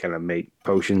you kind of make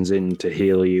potions in to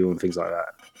heal you and things like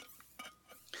that.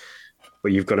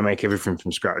 But you've got to make everything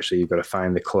from scratch. So you've got to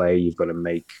find the clay, you've got to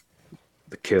make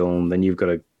the kiln, then you've got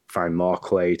to find more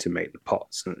clay to make the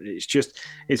pots. And it's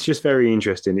just very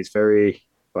interesting. It's very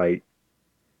like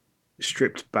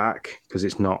stripped back because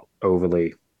it's not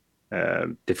overly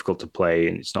difficult to play,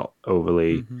 and it's not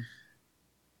overly.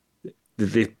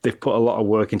 They've put a lot of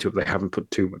work into it, but they haven't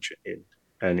put too much in,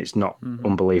 and it's not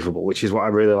unbelievable, which is what I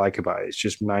really like about it. It's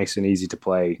just nice and easy to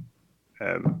play.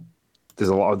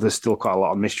 There's still quite a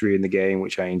lot of mystery in the game,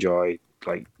 which I enjoy.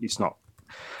 Like it's not,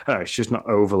 I don't know, it's just not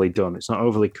overly done. It's not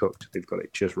overly cooked. They've got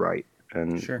it just right.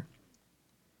 And sure.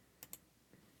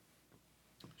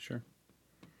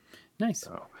 Nice.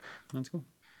 That's cool.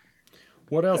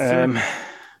 What else?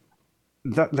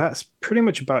 That's pretty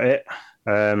much about it.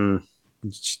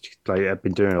 Like I've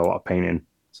been doing a lot of painting,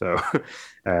 so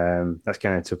that's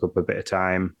kind of took up a bit of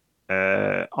time.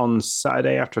 On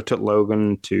Saturday, after I took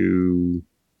Logan to,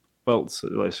 so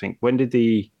let's think,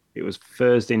 it was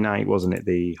Thursday night, wasn't it?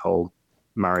 The whole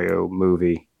Mario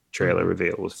movie trailer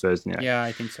reveal was Thursday night. Yeah,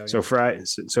 I think so. Yeah.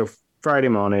 So Friday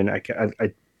morning, I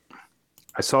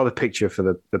saw the picture for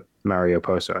the Mario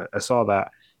poster. I saw that,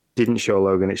 didn't show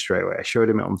Logan it straight away. I showed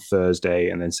him it on Thursday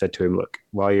and then said to him, look,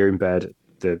 while you're in bed,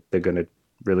 they're going to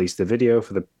release the video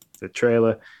for the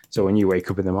trailer. So when you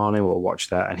wake up in the morning, we'll watch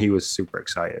that. And he was super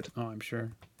excited. Oh, I'm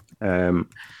sure. And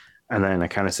then I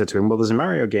kind of said to him, well, there's a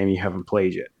Mario game you haven't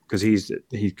played yet, because he's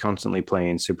constantly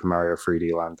playing Super Mario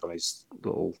 3D Land on his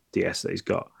little DS that he's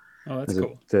got. Oh, that's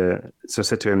cool. So I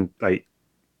said to him, like,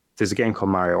 there's a game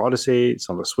called Mario Odyssey. It's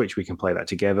on the Switch. We can play that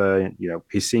together. You know,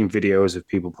 he's seen videos of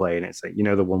people playing it. It's like,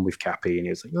 the one with Cappy, and he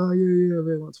was like, oh yeah, I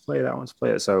really want to play that. I want to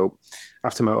play it. So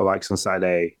after Motorbikes on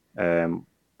Saturday,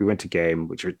 we went to Game,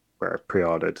 where I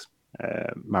pre-ordered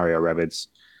Mario Rabbids.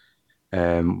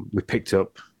 We picked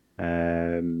up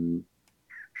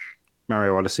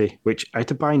Mario Odyssey, which I had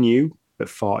to buy new at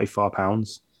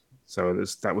 £44. So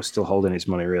that was still holding its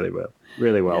money really well.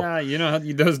 Yeah,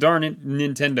 those darn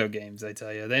Nintendo games, I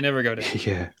tell you, they never go down.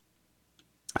 Yeah.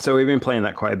 So we've been playing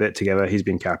that quite a bit together. He's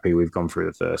been Cappy. We've gone through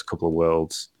the first couple of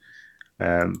worlds.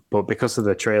 But because of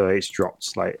the trailer, it's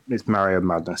dropped, like, it's Mario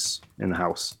Madness in the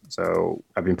house. So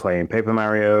I've been playing Paper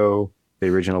Mario, the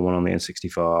original one on the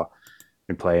N64.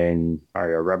 Been playing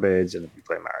Mario Rabbids, and I've been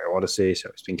playing Mario Odyssey. So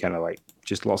it's been kind of like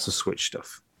just lots of Switch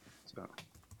stuff. So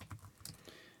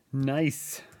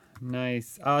nice.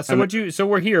 So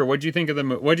we're here. What did you think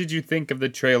of the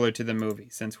trailer to the movie,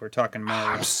 since we're talking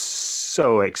Mario? I'm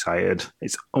so excited.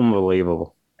 It's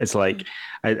unbelievable. It's like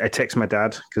I text my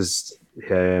dad because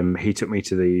he took me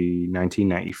to the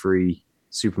 1993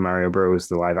 Super Mario Bros.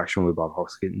 The live action with Bob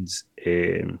Hoskins.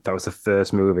 That was the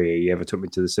first movie he ever took me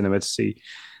to the cinema to see.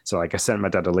 So like I sent my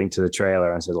dad a link to the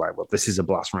trailer and said, like, well, this is a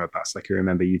blast from the past. I can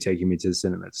remember you taking me to the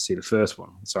cinema to see the first one.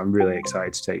 So I'm really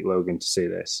excited to take Logan to see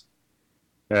this.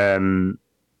 So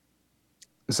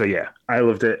yeah, I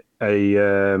loved it.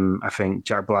 I think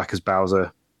Jack Black as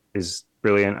Bowser is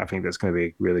brilliant. I think that's going to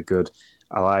be really good.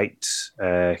 I liked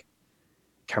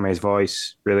Kame's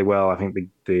voice really well. I think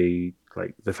the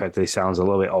fact that he sounds a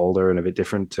little bit older and a bit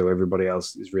different to everybody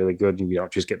else is really good. And you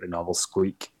don't just get the normal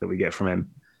squeak that we get from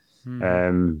him.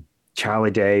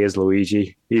 Charlie Day as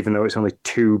Luigi, even though it's only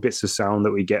 2 bits of sound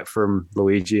that we get from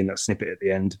Luigi in that snippet at the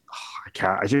end. I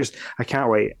can't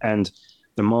wait. And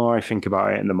the more I think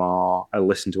about it and the more I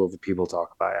listen to other people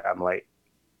talk about it, I'm like,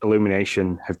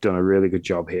 Illumination have done a really good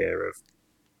job here of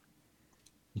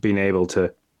being able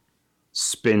to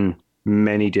spin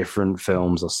many different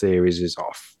films or series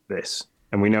off this.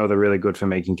 And we know they're really good for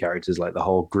making characters, like the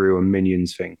whole Gru and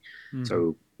Minions thing.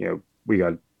 So, we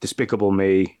got Despicable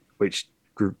Me, which,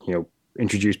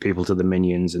 introduce people to the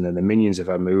Minions, and then the Minions have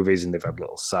had movies and they've had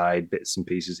little side bits and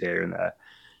pieces here and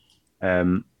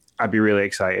there. I'd be really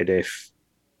excited if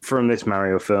from this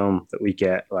Mario film that we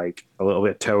get like a little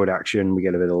bit of Toad action, we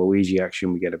get a bit of Luigi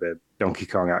action, we get a bit of Donkey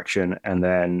Kong action, and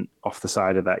then off the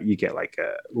side of that, you get like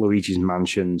a Luigi's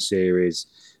Mansion series,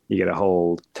 you get a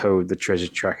whole Toad the Treasure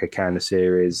Tracker kind of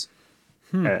series,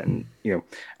 and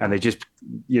and they just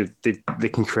they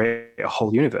can create a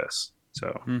whole universe.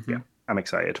 So yeah, I'm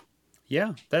excited.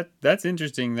 Yeah, that's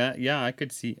interesting. I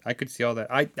could see all that.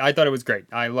 I thought it was great.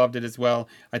 I loved it as well.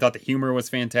 I thought the humor was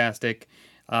fantastic.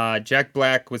 Jack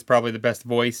Black was probably the best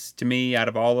voice to me out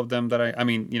of all of them. That I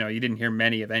mean, you didn't hear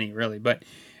many of any really, but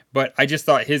I just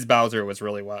thought his Bowser was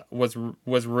really was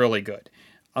really good.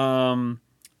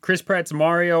 Chris Pratt's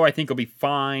Mario, I think will be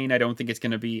fine. I don't think it's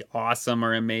going to be awesome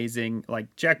or amazing.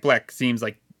 Like Jack Black seems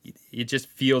like it just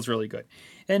feels really good.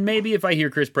 And maybe if I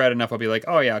hear Chris Pratt enough, I'll be like,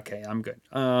 oh yeah, okay, I'm good.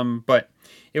 But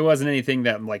it wasn't anything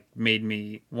that like made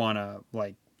me want to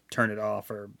like turn it off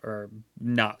or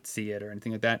not see it or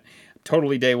anything like that.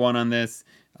 Totally day one on this.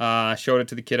 Showed it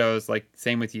to the kiddos, like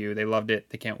same with you. They loved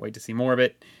it. They can't wait to see more of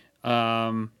it.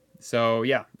 So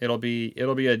yeah, it'll be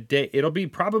a day. It'll be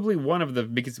probably one of the,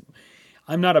 because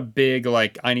I'm not a big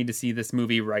like I need to see this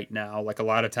movie right now. Like a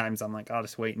lot of times I'm like I'll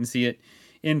just wait and see it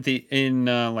in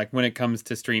like when it comes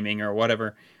to streaming or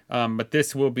whatever. But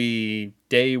this will be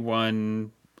day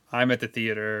one. I'm at the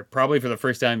theater probably for the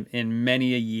first time in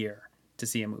many a year to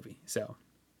see a movie. So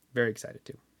very excited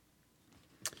too.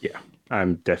 Yeah,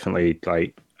 I'm definitely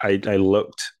like I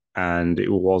looked and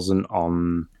it wasn't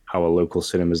on our local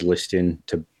cinemas listing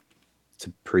to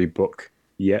pre-book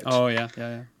yet. Oh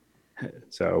yeah.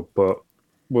 So, but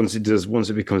once it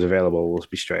becomes available, we'll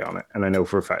be straight on it. And I know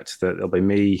for a fact that it'll be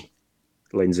me,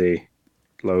 Lindsay,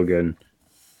 Logan,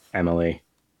 Emily,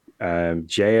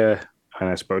 Jaya, and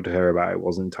I spoke to her about it,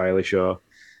 wasn't entirely sure.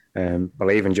 But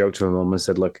I even joked to my mum and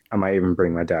said, look, I might even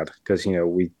bring my dad because,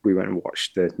 we went and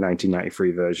watched the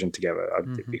 1993 version together.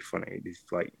 It'd be funny. It'd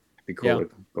be cool. Yeah.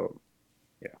 But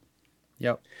yeah.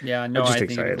 Yep. Yeah. No, I'm just I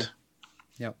excited. think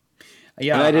yep.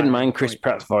 Yeah. And I didn't mind Chris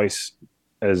Pratt's voice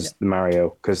as the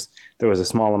Mario because there was a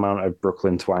small amount of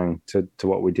Brooklyn twang to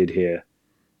what we did here.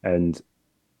 And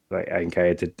like, I think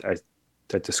I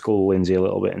had to school Lindsay a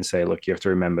little bit and say, look, you have to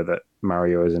remember that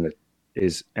Mario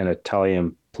is an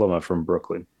Italian plumber from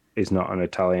Brooklyn. Is not an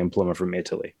Italian plumber from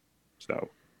Italy. So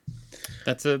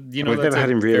that's we've never had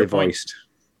him really voiced.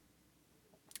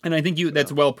 And I think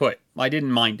that's well put. I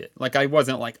didn't mind it. Like I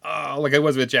wasn't like, oh, like I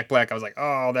was with Jack Black. I was like,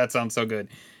 oh, that sounds so good.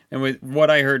 And with what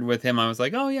I heard with him, I was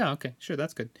like, oh yeah, okay, sure,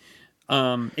 that's good.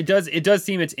 It does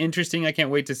seem it's interesting. I can't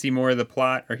wait to see more of the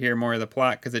plot or hear more of the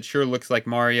plot because it sure looks like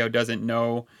Mario doesn't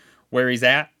know where he's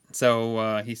at.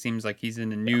 So he seems like he's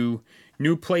in a new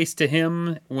place to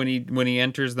him when he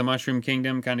enters the Mushroom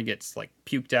Kingdom. Kind of gets like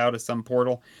puked out of some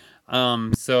portal.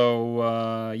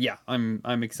 Yeah,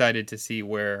 I'm excited to see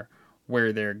where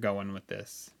they're going with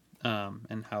this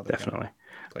and how they're definitely.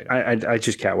 Play it out. I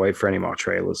just can't wait for any more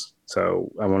trailers.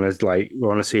 So I want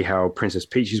to see how Princess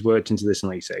Peach has worked into this, and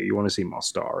like you say, you want to see more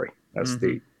story. That's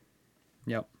the.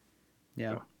 Yep.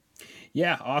 Yeah.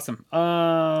 Yeah. Awesome.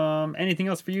 Anything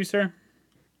else for you, sir?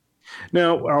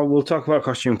 No, we'll talk about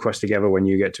Costume Quest together when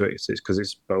you get to it, because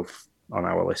it's both on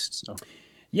our list. So.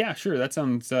 Yeah, sure. That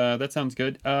sounds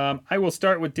good. I will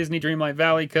start with Disney Dreamlight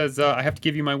Valley because I have to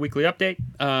give you my weekly update.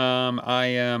 I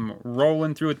am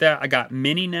rolling through with that. I got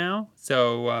Minnie now,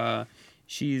 so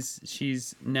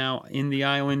she's now in the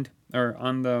island or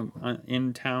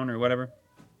in town or whatever.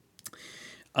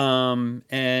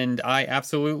 And I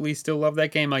absolutely still love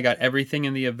that game. I got everything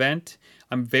in the event.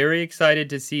 I'm very excited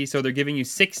to see. So they're giving you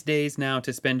 6 days now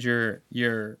to spend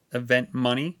your event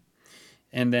money.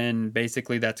 And then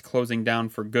basically that's closing down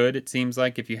for good, it seems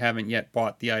like, if you haven't yet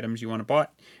bought the items you want to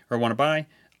buy.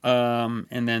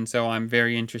 And then so I'm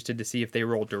very interested to see if they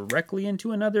roll directly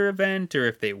into another event or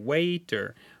if they wait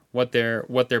or what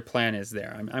their plan is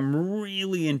there. I'm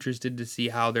really interested to see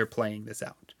how they're playing this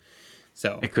out.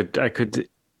 So I could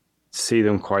see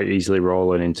them quite easily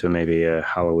rolling into maybe a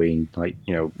Halloween,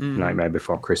 Nightmare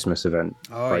Before Christmas event.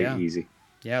 Oh, quite yeah. Easy.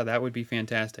 Yeah, that would be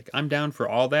fantastic. I'm down for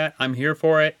all that. I'm here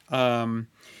for it.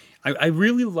 I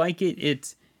really like it.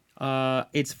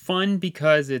 It's fun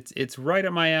because it's right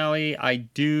up my alley. I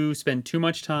do spend too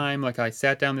much time. Like I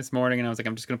sat down this morning and I was like,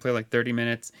 I'm just gonna play like 30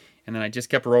 minutes, and then I just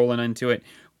kept rolling into it.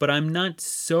 But I'm not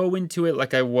so into it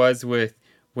like I was with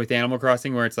Animal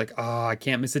Crossing, where it's like, oh, I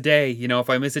can't miss a day. If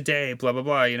I miss a day, blah blah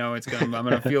blah. I'm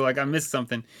gonna feel like I missed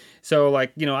something. So I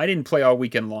didn't play all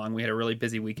weekend long. We had a really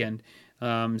busy weekend.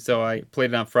 So I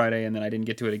played it on Friday and then I didn't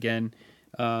get to it again.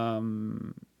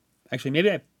 Actually,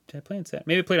 maybe I Did I play on Saturday?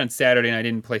 Maybe I played on Saturday and I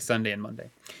didn't play Sunday and Monday.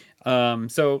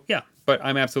 So yeah, but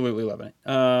I'm absolutely loving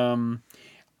it.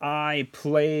 I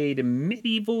played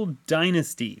Medieval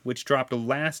Dynasty, which dropped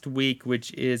last week,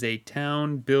 which is a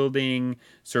town building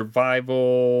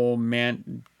survival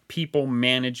people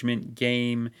management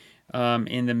game set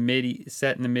in the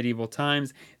medieval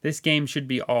times. This game should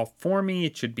be all for me.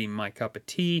 It should be my cup of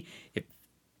tea.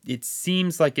 It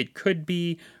seems like it could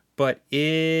be, but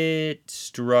it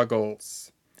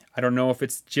struggles. I don't know if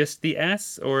it's just the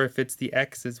S or if it's the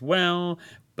X as well,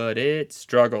 but it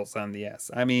struggles on the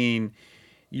S. I mean,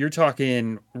 you're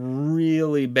talking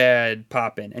really bad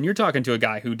pop-in, and you're talking to a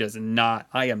guy who does not.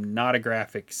 I am not a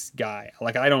graphics guy.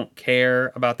 Like, I don't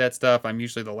care about that stuff. I'm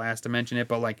usually the last to mention it,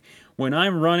 but like when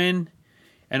I'm running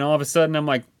and all of a sudden I'm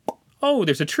like, oh,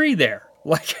 there's a tree there.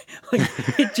 Like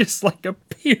it just like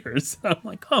appears. I'm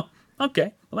like, oh,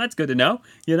 okay, well, that's good to know,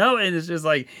 and it's just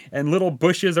like, and little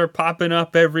bushes are popping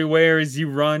up everywhere as you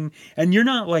run, and you're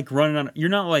not like running on, you're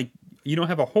not like, you don't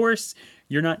have a horse,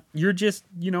 you're just,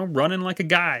 running like a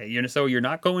guy, so you're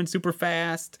not going super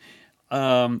fast.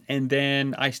 And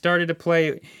then I started to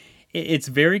play, it's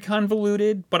very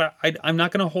convoluted, but I'm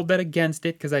not going to hold that against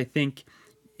it, because I think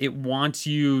it wants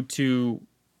you to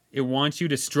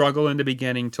struggle in the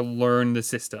beginning to learn the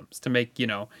systems, to make,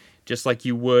 just like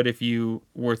you would if you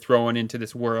were thrown into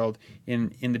this world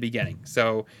in the beginning.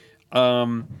 So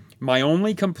my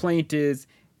only complaint is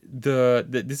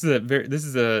this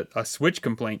is a Switch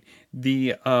complaint.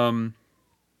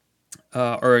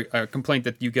 Or a complaint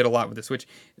that you get a lot with the Switch.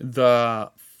 The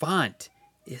font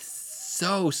is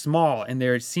so small, and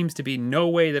there seems to be no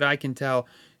way that I can tell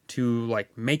to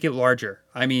like make it larger.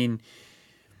 I mean,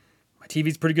 my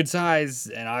TV's pretty good size,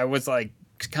 and I was like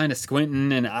kind of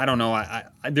squinting, and I don't know. I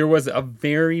there was a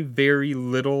very, very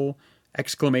little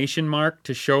exclamation mark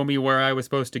to show me where I was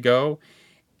supposed to go,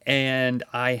 and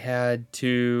I had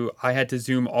to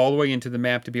zoom all the way into the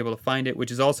map to be able to find it, which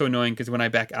is also annoying because when I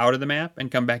back out of the map and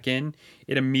come back in,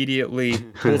 it immediately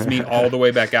pulls me all the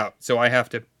way back out. So I have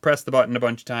to press the button a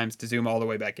bunch of times to zoom all the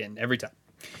way back in every time.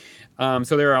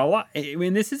 So there are a lot. I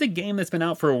mean, this is a game that's been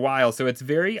out for a while, so it's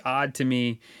very odd to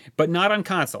me, but not on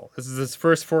console. This is his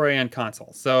first foray on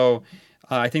console. So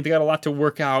I think they got a lot to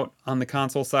work out on the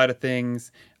console side of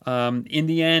things. In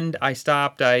the end, I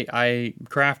stopped. I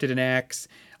crafted an axe.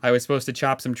 I was supposed to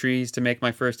chop some trees to make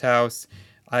my first house.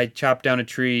 I chopped down a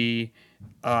tree,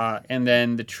 and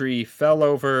then the tree fell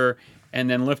over and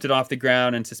then lifted off the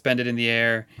ground and suspended in the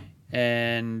air,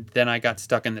 and then I got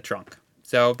stuck in the trunk.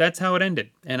 So that's how it ended.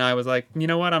 And I was like, you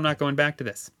know what? I'm not going back to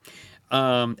this.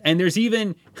 And there's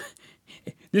even...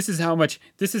 This is how much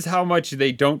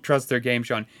they don't trust their game,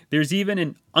 Sean. There's even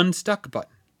an unstuck button.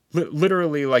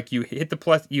 Literally, like you hit the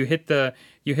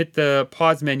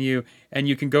pause menu, and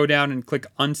you can go down and click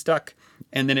unstuck,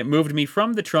 and then it moved me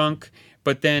from the trunk.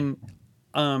 But then,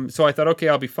 so I thought, okay,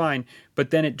 I'll be fine.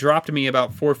 But then it dropped me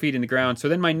about 4 feet in the ground. So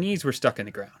then my knees were stuck in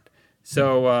the ground.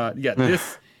 So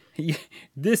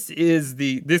this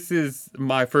is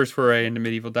my first foray into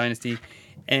Medieval Dynasty,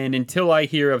 and until I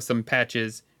hear of some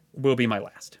patches, will be my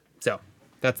last. So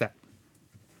that's that.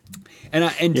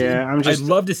 I'd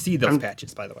love to see those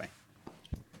patches, by the way.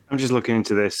 I'm just looking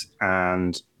into this,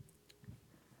 and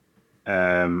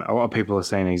a lot of people are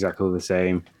saying exactly the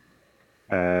same.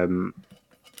 And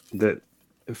a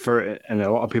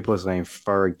lot of people are saying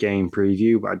for a game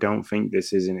preview, but I don't think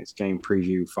this is in its game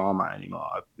preview format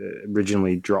anymore. It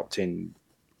originally dropped in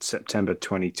September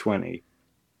 2020.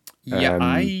 Yeah,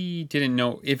 I didn't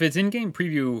know if it's in game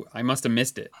preview. I must have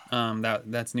missed it.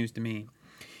 That's news to me.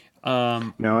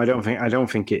 No, I don't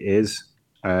think it is.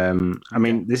 I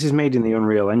mean, this is made in the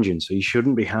Unreal Engine, so you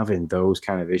shouldn't be having those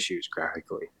kind of issues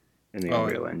graphically in the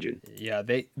Unreal Engine. Yeah,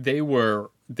 they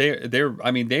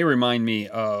remind me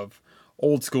of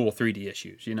old school 3D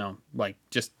issues, like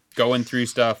just going through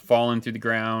stuff, falling through the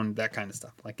ground, that kind of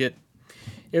stuff. Like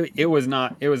it was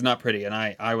not pretty, and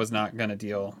I was not going to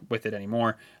deal with it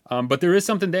anymore. But there is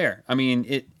something there. I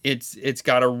mean, it's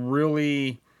got a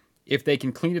really, if they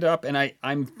can clean it up, and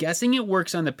I'm guessing it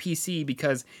works on the PC,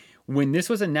 because when this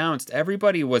was announced,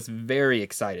 everybody was very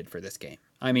excited for this game.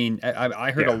 I mean,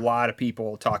 I heard a lot of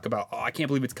people talk about, oh, I can't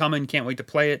believe it's coming, can't wait to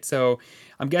play it. So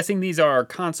I'm guessing these are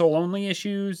console-only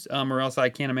issues, or else I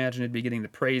can't imagine it'd be getting the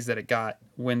praise that it got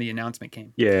when the announcement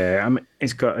came. Yeah,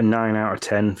 it's got a 9 out of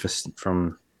 10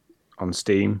 on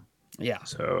Steam. Yeah.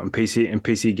 So in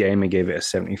PC Gamer gave it a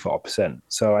 74%.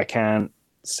 So I can't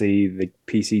see the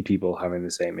PC people having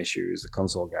the same issues the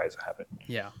console guys are having.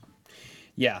 Yeah.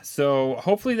 Yeah, so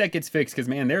hopefully that gets fixed, because,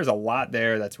 man, there's a lot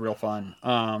there that's real fun.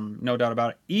 No doubt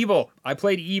about it. Evil. I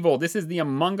played Evil. This is the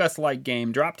Among Us-like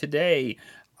game. Dropped today.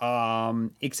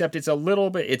 except it's a little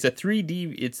bit. It's a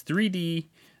 3D. It's 3D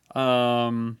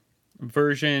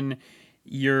version.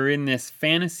 You're in this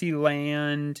fantasy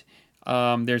land.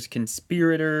 There's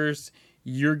conspirators.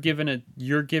 You're given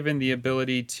the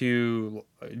ability to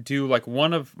do like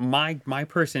one of my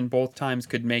person both times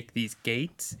could make these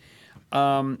gates.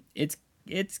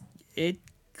 It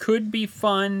could be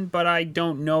fun, but I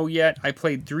don't know yet. I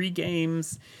played 3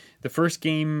 games. The first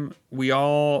game,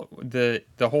 the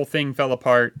whole thing fell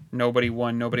apart. Nobody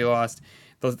won, nobody lost.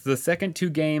 The second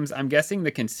 2 games, I'm guessing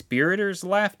the conspirators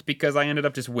left because I ended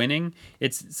up just winning.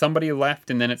 It's somebody left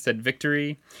and then it said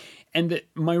victory. And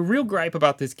my real gripe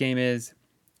about this game is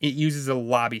it uses a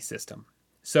lobby system.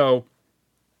 So,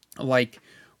 like,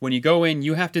 when you go in,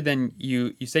 you have to then,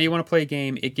 you say you want to play a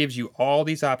game, it gives you all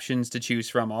these options to choose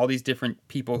from, all these different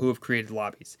people who have created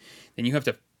lobbies. Then you have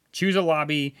to choose a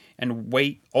lobby and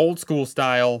wait old school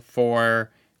style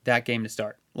for that game to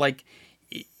start. Like,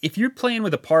 if you're playing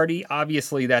with a party,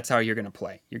 obviously that's how you're going to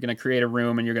play. You're going to create a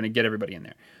room and you're going to get everybody in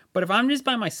there. But if I'm just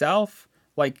by myself,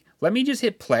 like, let me just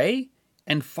hit play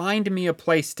and find me a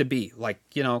place to be. Like,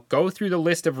 you know, go through the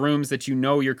list of rooms that you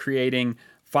know you're creating,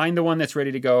 find the one that's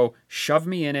ready to go, shove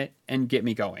me in it, and get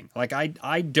me going. Like,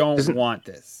 I don't want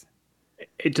this.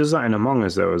 It does that in Among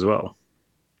Us, though, as well.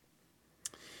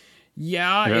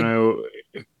 Yeah. I don't know,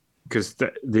 because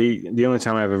the only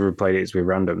time I've ever played it is with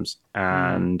randoms,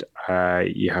 and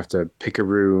you have to pick a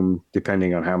room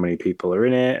depending on how many people are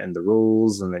in it and the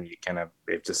rules, and then you kind of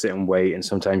have to sit and wait, and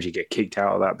sometimes you get kicked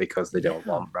out of that because they don't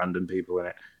want random people in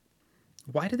it.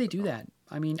 Why do they do that?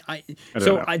 I mean,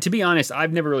 to be honest,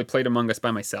 I've never really played Among Us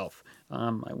by myself.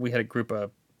 We had a group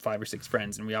of 5 or 6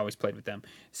 friends, and we always played with them.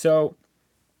 So,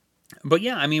 but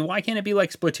yeah, I mean, why can't it be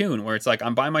like Splatoon, where it's like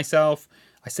I'm by myself,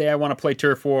 I say I want to play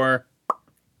Turf War,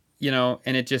 you know,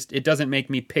 and it doesn't make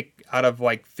me pick out of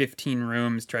like 15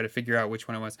 rooms, try to figure out which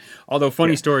one it was. Although,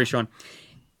 funny story, Sean,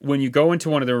 when you go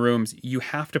into one of the rooms, you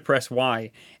have to press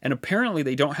Y, and apparently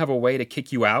they don't have a way to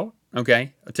kick you out.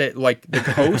 Okay, like the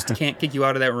host can't kick you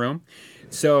out of that room.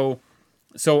 So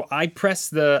I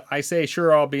say,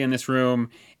 sure, I'll be in this room.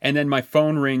 And then my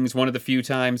phone rings one of the few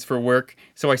times for work.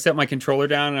 So I set my controller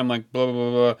down and I'm like, blah, blah,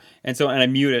 blah, blah. And I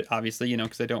mute it, obviously, you know,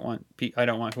 because I don't want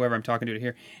whoever I'm talking to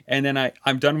hear. And then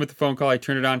I'm done with the phone call. I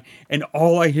turn it on and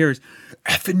all I hear is,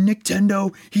 effing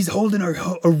Nintendo. He's holding a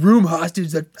room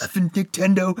hostage, that effing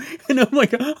Nintendo. And I'm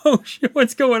like, oh shit,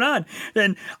 what's going on?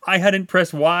 And I hadn't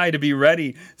pressed Y to be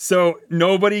ready. So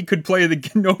nobody could start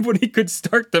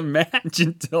the match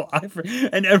until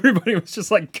and everybody was just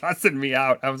like cussing me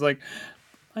out. I was like,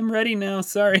 I'm ready now.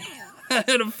 Sorry. I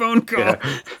had a phone call.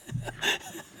 Yeah.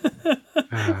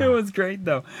 It was great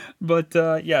though. But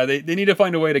yeah, they need to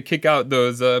find a way to kick out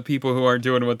those people who aren't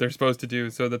doing what they're supposed to do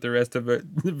so that the rest of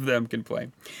them can play.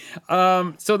 I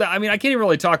mean, I can't even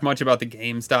really talk much about the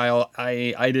game style.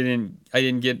 I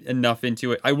didn't get enough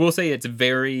into it. I will say it's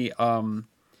very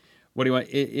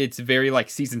it's very like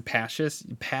season pass.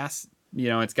 You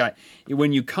know, it's got,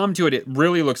 when you come to it, it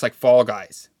really looks like Fall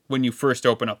Guys when you first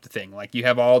open up the thing. Like you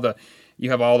have all the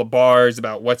bars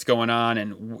about what's going on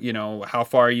and, you know, how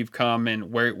far you've come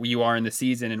and where you are in the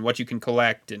season and what you can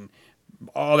collect and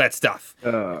all that stuff.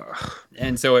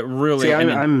 And so it really, see,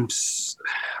 I'm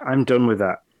done with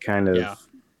that kind of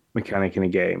mechanic in a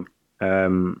game. I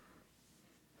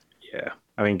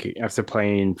think after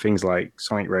playing things like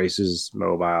Sonic Racers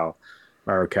mobile,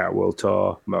 Mario Kart World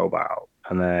Tour mobile,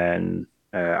 and then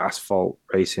asphalt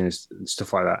racing and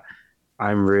stuff like that,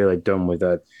 I'm really done with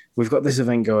that. We've got this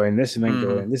event going, this and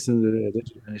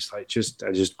it's like, I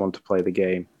just want to play the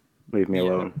game. Leave me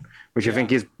alone. Which I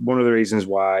think is one of the reasons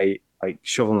why, like,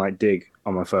 Shovel Knight Dig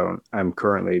on my phone, I'm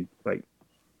currently like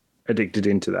addicted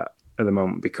into that at the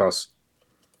moment, because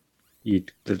the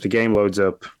game loads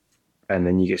up and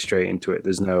then you get straight into it.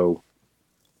 There's no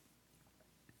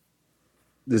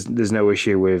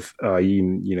issue with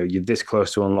you're this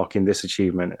close to unlocking this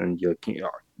achievement and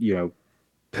you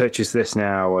purchase this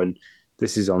now and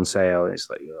this is on sale. And it's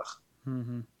like, ugh.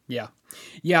 Mm-hmm. Yeah.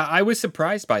 I was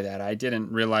surprised by that. I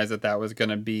didn't realize that was going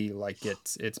to be like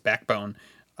its backbone.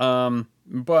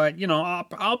 But you know,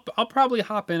 I'll probably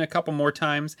hop in a couple more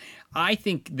times. I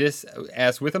think this,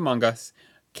 as with Among Us,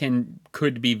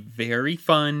 could be very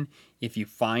fun if you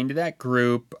find that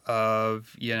group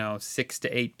of 6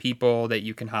 to 8 people that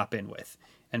you can hop in with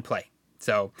and play.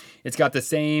 So it's got the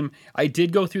same. I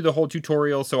did go through the whole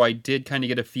tutorial, so I did kind of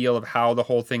get a feel of how the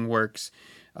whole thing works.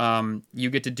 You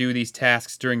get to do these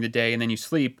tasks during the day, and then you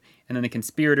sleep, and then the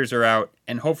conspirators are out.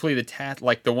 And hopefully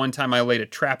like the one time I laid a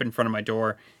trap in front of my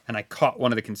door, and I caught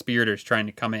one of the conspirators trying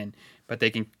to come in, but they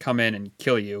can come in and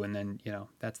kill you, and then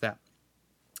that's that.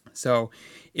 So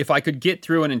if I could get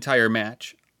through an entire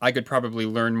match, I could probably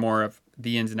learn more of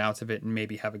the ins and outs of it and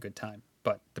maybe have a good time.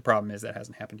 But the problem is that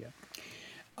hasn't happened yet.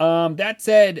 That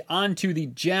said, on to the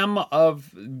gem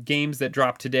of games that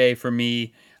dropped today for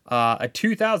me. A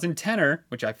 2010er,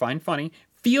 which I find funny,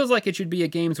 feels like it should be a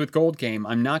Games with Gold game.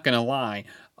 I'm not going to lie.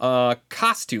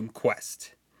 Costume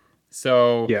Quest.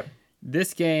 So Yeah.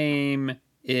 this game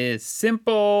is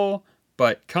simple,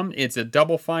 but it's a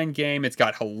Double Fine game. It's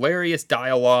got hilarious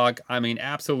dialogue. I mean,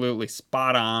 absolutely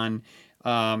spot on.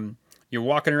 You're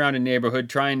walking around a neighborhood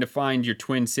trying to find your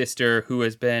twin sister who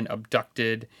has been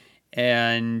abducted,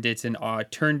 and it's an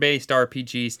turn-based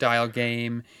RPG style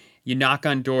game. You knock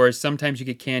on doors. Sometimes you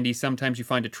get candy. Sometimes you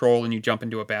find a troll and you jump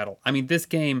into a battle. I mean, this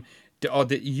game,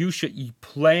 you should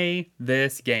play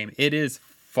this game. It is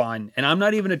fun, and I'm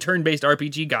not even a turn-based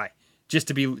RPG guy. Just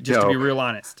to be real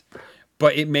honest,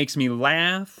 but it makes me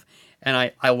laugh,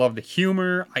 and I love the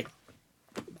humor.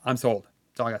 I'm sold.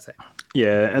 That's all I gotta say.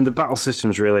 Yeah, and the battle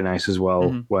system's really nice as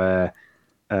well, where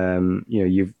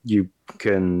you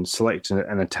can select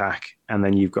an attack, and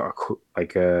then you've got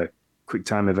a quick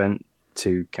time event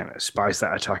to kind of spice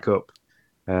that attack up,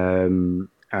 and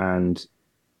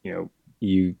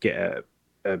you get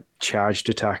a charged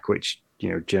attack which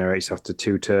generates after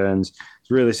 2 turns. It's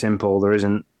really simple. There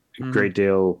isn't a great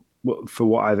deal for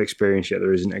what I've experienced yet.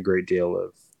 There isn't a great deal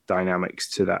of dynamics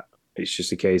to that. It's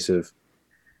just a case of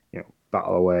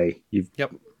battle away.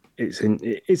 Yep. I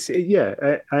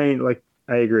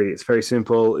agree. It's very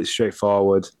simple. It's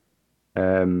straightforward.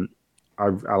 I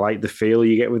like the feel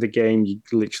you get with the game. You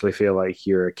literally feel like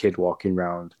you're a kid walking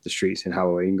around the streets in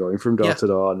Halloween, going from door to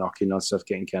door, knocking on stuff,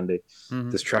 getting candy.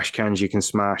 There's trash cans you can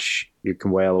smash. You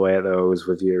can wail away at those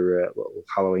with your little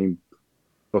Halloween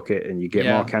bucket, and you get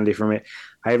more candy from it.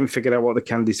 I haven't figured out what the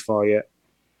candy's for yet.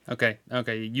 Okay,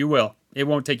 you will. It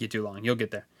won't take you too long. You'll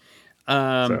get there.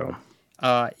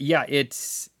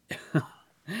 It's.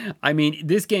 I mean,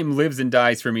 this game lives and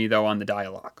dies for me though on the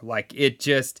dialogue. Like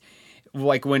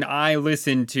when I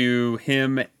listen to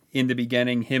him in the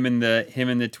beginning, him and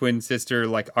the twin sister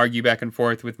like argue back and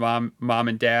forth with mom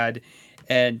and dad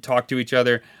and talk to each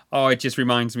other. Oh, it just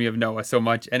reminds me of Noah so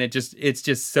much, and it's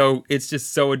just so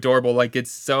adorable. Like,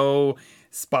 it's so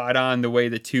spot on the way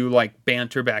the two like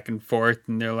banter back and forth,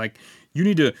 and they're like,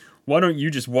 why don't you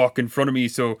just walk in front of me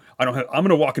so I'm going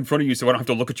to walk in front of you so I don't have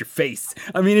to look at your face.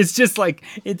 I mean, it's just like,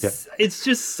 it's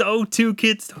just so two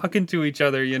kids talking to each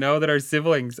other, that are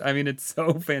siblings. I mean, it's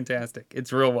so fantastic.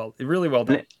 It's really well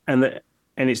done. And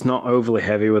it's not overly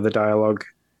heavy with the dialogue.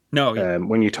 No. Yeah.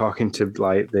 When you're talking to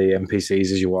like the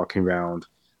NPCs as you're walking around,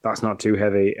 that's not too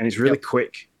heavy. And it's really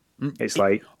quick. It's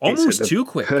like almost too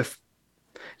quick.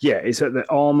 It's at the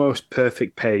almost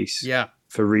perfect pace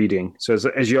for reading. So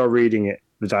as you're reading it,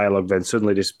 the dialogue then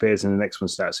suddenly disappears and the next one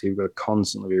starts. So you've got to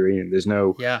constantly be reading. There's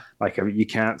no you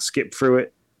can't skip through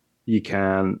it. You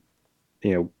can,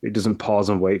 it doesn't pause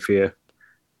and wait for you.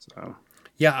 So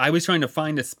I was trying to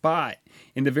find a spot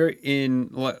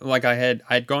I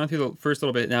had gone through the first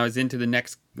little bit and I was into the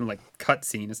next like cut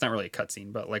scene. It's not really a cut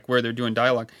scene, but like where they're doing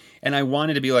dialogue, and I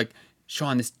wanted to be like,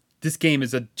 Sean, this game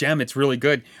is a gem. It's really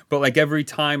good. But like every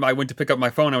time I went to pick up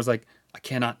my phone, I was like, I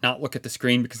cannot not look at the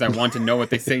screen because I want to know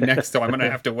what they say next. So I'm going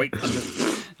to have to wait on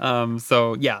this.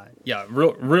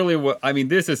 Really. I mean,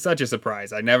 this is such a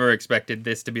surprise. I never expected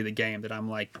this to be the game that I'm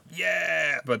like,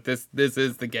 but this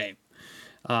is the game.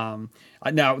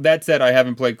 Now that said, I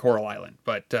haven't played Coral Island,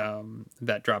 but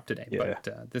that dropped today. Yeah.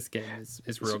 But this game is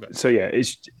real good. So it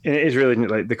is really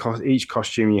like each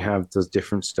costume you have does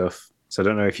different stuff. So I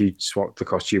don't know if you swapped the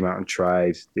costume out and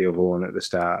tried the other one at the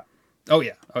start. Oh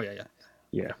yeah.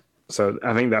 Yeah. So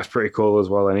I think that's pretty cool as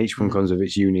well. And each one comes with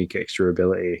its unique extra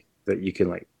ability that you can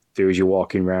like do as you're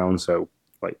walking around. So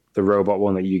like the robot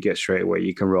one that you get straight away,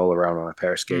 you can roll around on a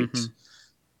pair of skates.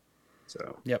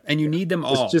 So and you need them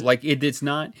all. It's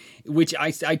not. Which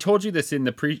I told you this in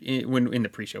the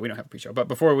pre-show. We don't have a pre-show, but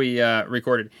before we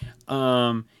recorded,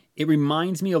 it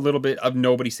reminds me a little bit of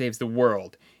Nobody Saves the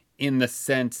World. In the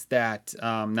sense that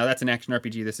now that's an action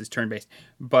RPG, this is turn-based,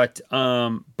 but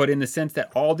in the sense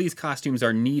that all these costumes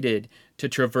are needed to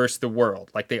traverse the world.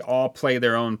 Like they all play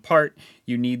their own part.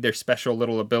 You need their special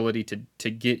little ability to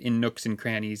get in nooks and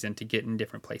crannies and to get in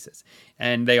different places.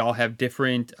 And they all have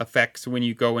different effects when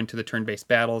you go into the turn-based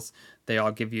battles. They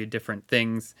all give you different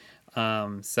things.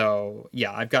 I've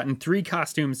gotten 3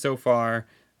 costumes so far,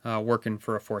 working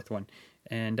for a 4th one.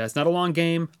 And it's not a long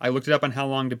game. I looked it up on how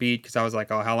long to beat because I was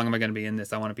like, oh, how long am I going to be in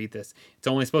this? I want to beat this. It's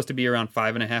only supposed to be around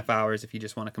 5.5 hours if you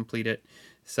just want to complete it.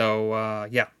 So,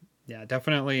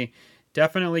 definitely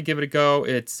give it a go.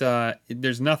 It's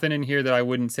there's nothing in here that I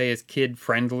wouldn't say is kid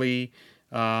friendly.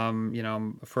 I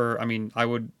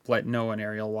would let Noah and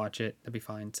Ariel watch it. That'd be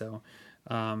fine. So,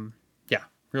 yeah,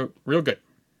 real good.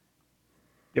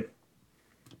 Yep.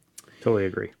 Totally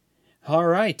agree. All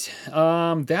right.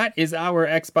 That is our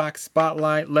Xbox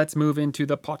Spotlight. Let's move into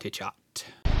the potty chat.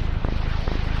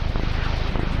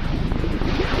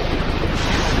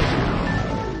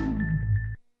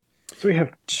 So we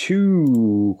have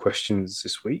 2 questions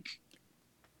this week.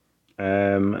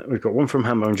 We've got one from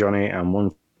Hambone Johnny and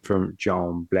one from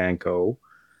John Blanco.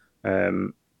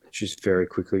 Just very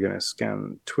quickly going to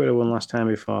scan Twitter one last time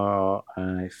before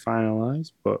I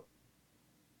finalize, but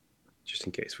just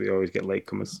in case we always get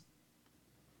latecomers.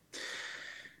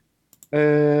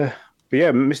 But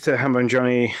yeah, Mr. Hambone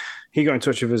Johnny, he got in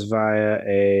touch with us via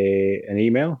an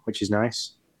email, which is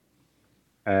nice.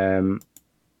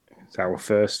 It's our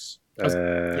first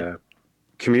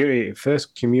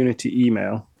community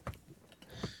email.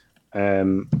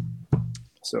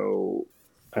 So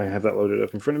I have that loaded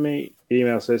up in front of me. The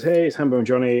email says, "Hey, it's Hambone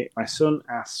Johnny. My son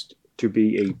asked to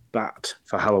be a bat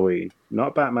for Halloween.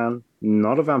 Not Batman,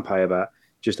 not a vampire bat,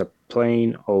 just a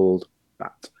plain old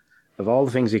bat. Of all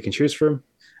the things he can choose from,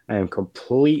 I am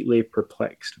completely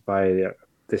perplexed by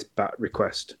this bat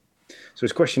request. So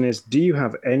his question is, do you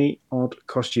have any odd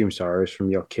costume stories from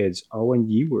your kids or when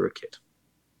you were a kid?"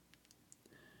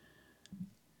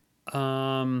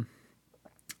 A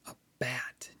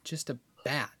bat. Just a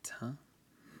bat, huh?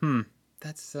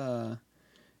 That's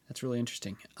really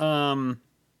interesting. I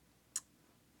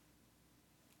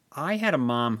had a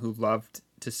mom who loved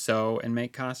to sew and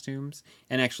make costumes,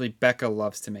 and actually Becca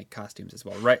loves to make costumes as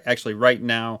well. Right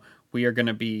now we are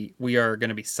gonna be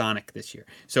Sonic this year.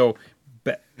 So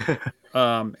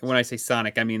when I say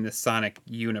Sonic, I mean the Sonic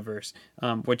universe,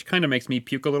 which kind of makes me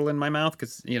puke a little in my mouth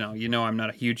because you know I'm not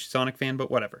a huge Sonic fan, but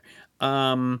whatever.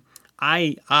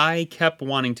 I kept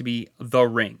wanting to be the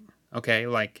Ring. Okay,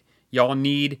 like y'all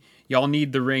need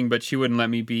the Ring, but she wouldn't let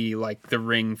me be like the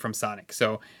Ring from Sonic.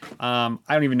 So I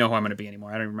don't even know who I'm gonna be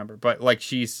anymore. I don't remember. But like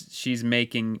she's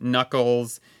making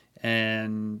Knuckles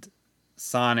and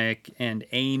Sonic and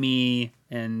Amy,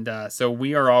 and so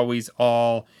we are always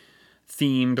all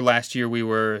themed. Last year we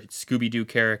were Scooby-Doo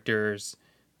characters.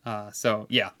 So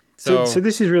yeah. So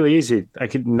this is really easy. I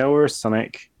could know her as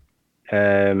Sonic.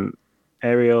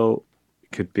 Ariel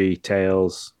could be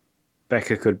Tails.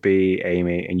 Becca could be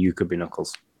Amy, and you could be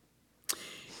Knuckles.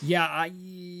 Yeah, I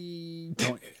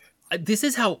don't. This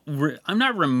is how I'm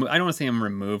not removed. I don't want to say I'm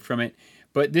removed from it,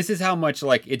 but this is how much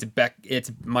like it's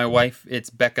my wife. It's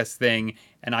Becca's thing,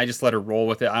 and I just let her roll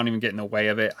with it. I don't even get in the way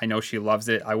of it. I know she loves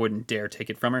it. I wouldn't dare take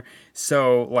it from her.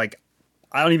 So like,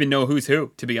 I don't even know who's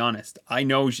who, to be honest. I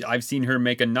know I've seen her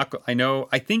make a Knuckles.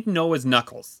 I think Noah's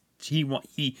Knuckles. He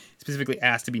specifically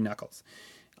asked to be Knuckles.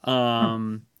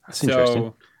 That's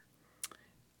interesting.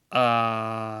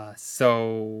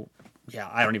 So yeah,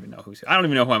 I don't even know who I'm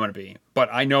going to be, but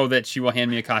I know that she will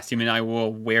hand me a costume and I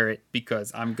will wear it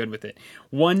because I'm good with it.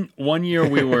 One year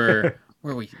we were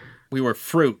we were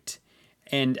fruit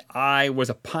and I was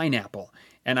a pineapple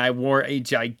and I wore a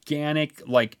gigantic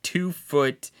like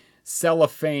 2-foot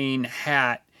cellophane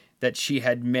hat that she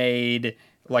had made.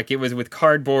 Like it was with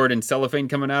cardboard and cellophane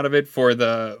coming out of it for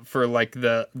the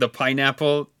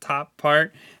pineapple top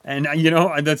part. And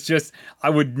that's just,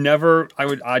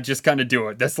 I just kind of do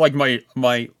it. That's like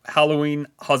my Halloween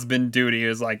husband duty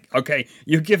is like, okay,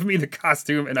 you give me the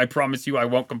costume and I promise you I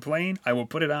won't complain. I will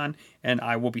put it on and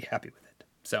I will be happy with it.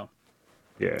 So.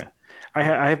 Yeah. I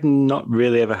have not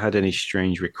really ever had any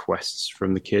strange requests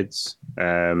from the kids.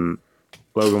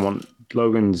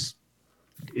 Logan's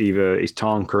either is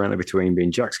torn currently between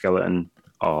being Jack Skellington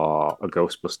or a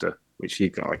Ghostbuster, which he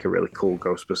got like a really cool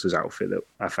Ghostbusters outfit that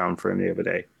I found for him the other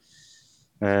day.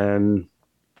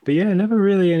 But yeah, never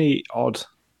really any odd.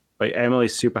 Like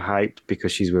Emily's super hyped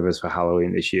because she's with us for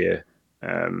Halloween this year.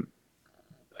 Over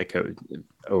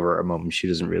at her mum, she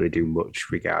doesn't really do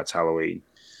much regards Halloween.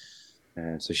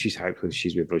 So she's hyped because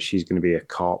she's with us. She's going to be a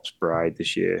corpse bride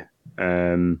this year.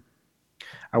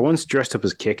 I once dressed up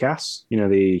as Kick-Ass,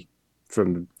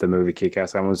 from the movie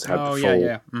Kick-Ass. I almost had the full,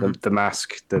 Mm-hmm. the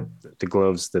mask, the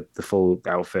gloves, the full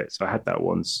outfit. So I had that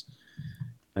once.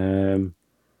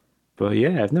 But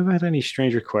yeah, I've never had any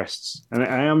strange requests, and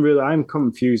I'm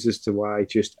confused as to why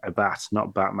just a bat,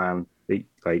 not Batman,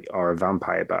 or a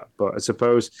vampire bat. But I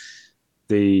suppose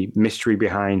the mystery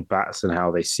behind bats and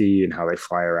how they see and how they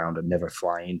fly around and never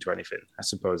fly into anything. I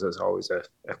suppose that's always a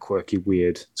quirky,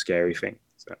 weird, scary thing.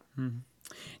 So. Mm-hmm.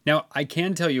 Now I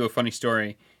can tell you a funny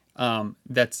story.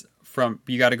 That's from,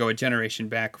 you got to go a generation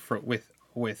back with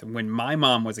when my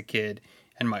mom was a kid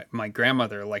and my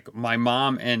grandmother, like my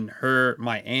mom and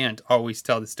my aunt always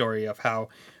tell the story of how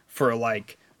for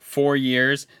like 4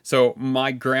 years. So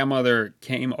my grandmother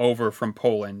came over from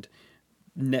Poland,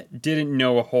 didn't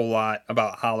know a whole lot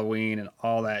about Halloween and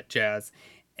all that jazz,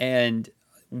 and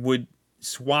would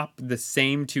swap the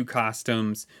same two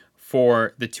costumes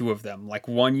for the two of them. Like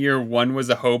one year, one was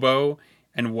a hobo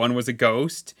and one was a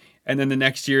ghost. And then the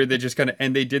next year they just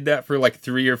and they did that for like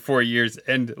 3 or 4 years.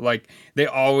 And like, they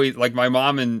always, like my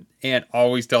mom and aunt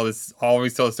always tell the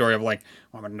story of like,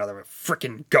 oh, I'm another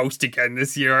freaking ghost again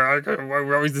this year.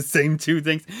 We're always the same two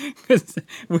things. Because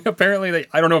apparently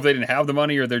I don't know if they didn't have the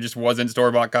money or there just wasn't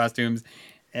store-bought costumes.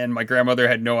 And my grandmother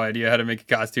had no idea how to make a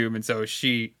costume. And so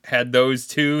she had those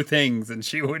two things and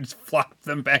she would flop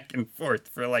them back and forth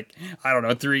for like, I don't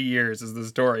know, 3 years is the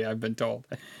story I've been told.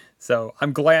 So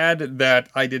I'm glad that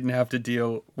I didn't have to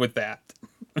deal with that.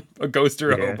 A ghost or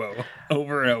a hobo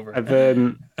over and over. At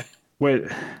the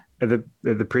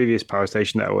previous power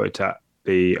station that I worked at,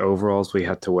 the overalls we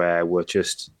had to wear were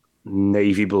just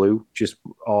navy blue, just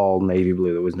all navy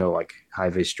blue. There was no like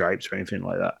high-vis stripes or anything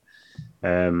like that.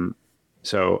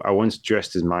 So I once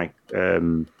dressed as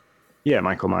Michael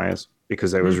Myers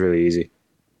because it was really easy.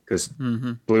 Because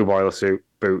blue boiler suit,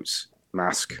 boots,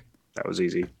 mask, that was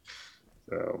easy.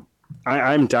 So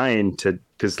I'm dying to,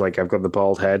 because like I've got the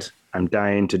bald head. I'm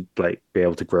dying to like be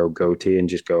able to grow goatee and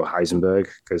just go Heisenberg,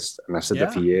 and I've said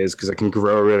that for years because I can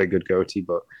grow a really good goatee,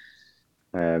 but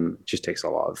it just takes a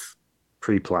lot of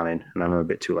pre-planning, and I'm a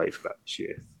bit too late for that this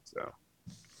year. So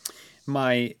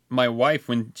my wife,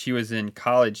 when she was in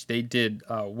college, they did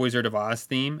a Wizard of Oz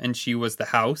theme, and she was the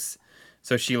house.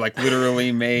 So she like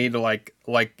literally made like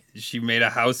she made a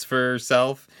house for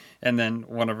herself, and then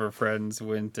one of her friends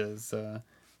went as the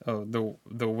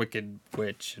Wicked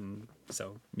Witch, and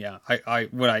so yeah, I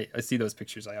when I see those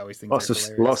pictures, I always think lots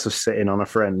of sitting on a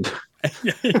friend.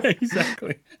 yeah,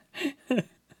 exactly.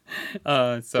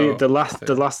 So the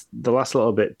last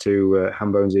little bit to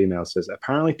Hambone's email says,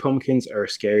 apparently pumpkins are a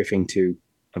scary thing too.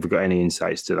 Have we got any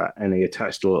insights to that? And he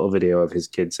attached a little video of his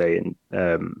kid saying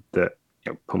that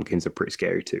pumpkins are pretty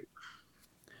scary too.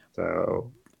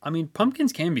 So I mean,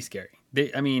 pumpkins can be scary.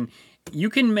 You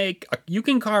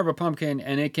can carve a pumpkin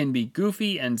and it can be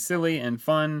goofy and silly and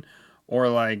fun, or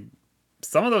like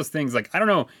some of those things. Like I don't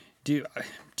know, do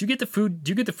you get the food?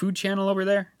 Do you get the Food Channel over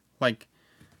there? Like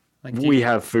we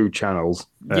have food channels.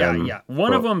 Yeah.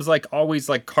 One of them's like always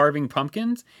like carving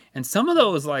pumpkins, and some of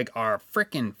those like are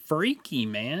freaking freaky,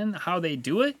 man. How they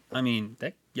do it. I mean,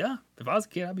 if I was a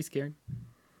kid, I'd be scared.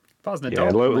 If I was an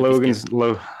adult,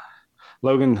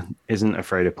 Logan isn't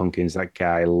afraid of pumpkins. That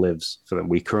guy lives for them.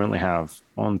 We currently have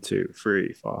 1, 2,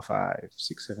 3, 4, 5,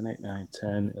 6, 7, 8, 9,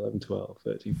 10, 11, 12,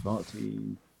 13,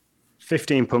 14,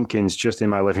 15 pumpkins just in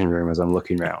my living room as I'm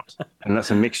looking around. And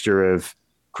that's a mixture of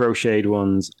crocheted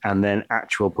ones and then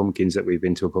actual pumpkins that we've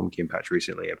been to a pumpkin patch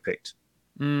recently and picked.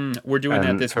 We're doing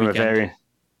that this weekend.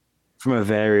 From a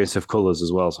variance of colors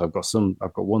as well. So I've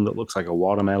got one that looks like a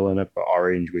watermelon, I've got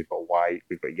orange, we've got white,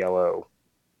 we've got yellow.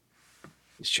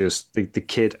 It's just the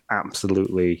kid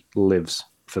absolutely lives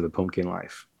for the pumpkin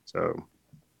life. So,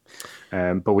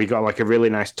 but we got like a really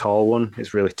nice tall one.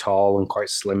 It's really tall and quite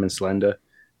slim and slender.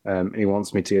 And he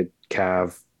wants me to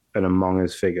carve an Among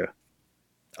Us figure.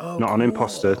 Oh, not cool. an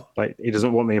imposter. Like he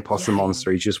doesn't want the imposter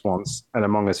monster. He just wants an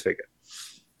Among Us figure.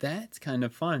 That's kind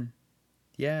of fun.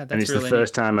 Yeah, that's and it's really the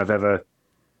first time I've ever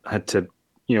had to,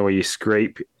 where you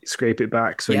scrape it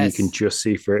back so you can just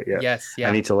see through it. Yeah. Yes. Yeah.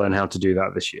 I need to learn how to do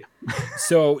that this year.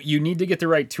 So you need to get the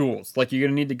right tools. Like you're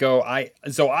gonna need to go. I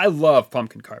love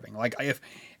pumpkin carving. Like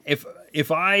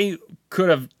if I could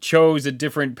have chose a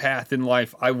different path in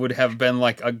life, I would have been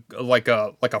like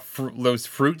those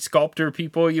fruit sculptor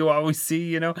people you always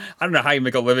see. I don't know how you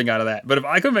make a living out of that, but if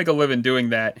I could make a living doing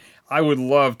that, I would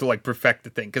love to like perfect the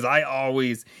thing. Because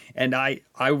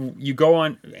you go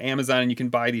on Amazon and you can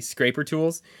buy these scraper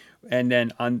tools, and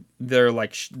then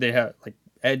they have like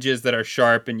edges that are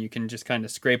sharp, and you can just kind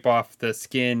of scrape off the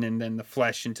skin and then the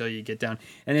flesh until you get down.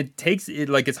 And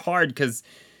it's hard because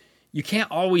you can't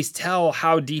always tell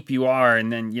how deep you are, and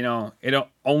then it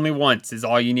only once is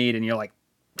all you need, and you're like,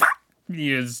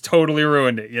 you just totally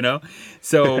ruined it,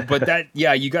 So, but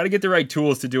you got to get the right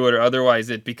tools to do it, or otherwise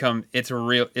it's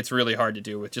really hard to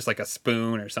do with just like a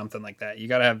spoon or something like that. You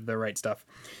got to have the right stuff.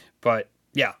 But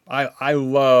yeah, I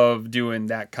love doing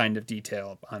that kind of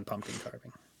detail on pumpkin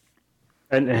carving.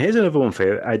 And here's another one for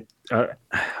you.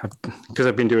 Because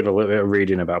I've been doing a little bit of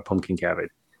reading about pumpkin carving.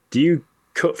 Do you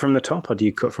cut from the top or do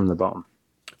you cut from the bottom?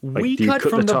 We cut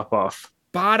from the top off.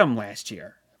 Bottom last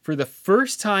year. For the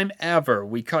first time ever,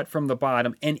 we cut from the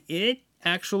bottom, and it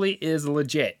actually is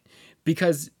legit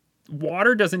because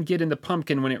water doesn't get in the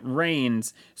pumpkin when it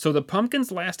rains, so the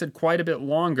pumpkins lasted quite a bit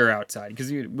longer outside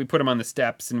because we put them on the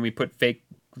steps and we put fake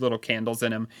little candles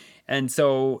in them. And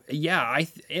so, yeah,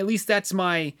 at least that's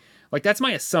my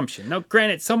assumption. Now,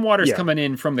 granted, some water's coming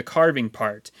in from the carving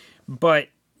part, but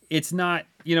it's not,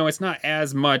 it's not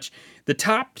as much. The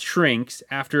top shrinks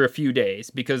after a few days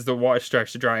because the water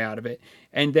starts to dry out of it.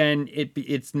 And then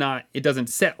it doesn't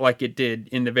set like it did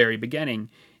in the very beginning.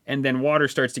 And then water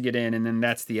starts to get in, and then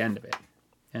that's the end of it.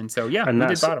 And so, yeah, we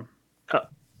did bottom.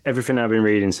 Everything I've been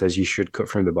reading says you should cut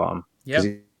from the bottom. Yeah.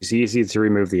 It's easier to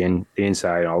remove the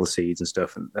inside, all the seeds and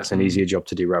stuff, and that's an easier job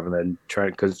to do rather than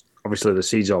trying, because obviously the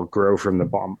seeds all grow from the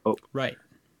bottom up. Right.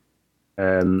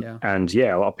 And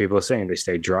a lot of people are saying they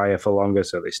stay drier for longer,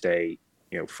 so they stay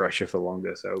fresher for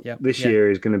longer. So this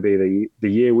year is going to be the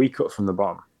year we cut from the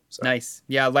bottom. So. Nice.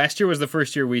 Yeah, last year was the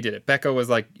first year we did it. Becca was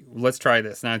like, "Let's try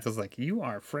this," and I was like, "You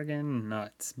are friggin'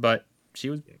 nuts," but she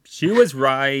was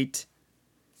right.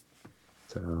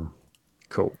 So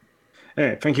cool.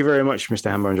 Anyway, thank you very much, Mr.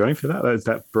 Hammer and Johnny, for that.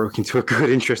 That broke into a good,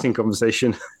 interesting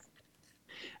conversation.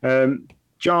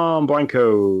 John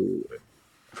Blanco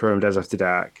from Des After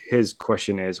Dark. His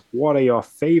question is, what are your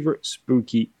favorite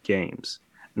spooky games?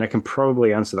 And I can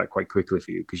probably answer that quite quickly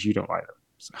for you because you don't like them.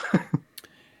 So.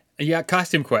 Yeah,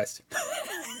 Costume Quest.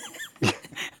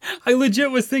 I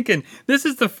legit was thinking, this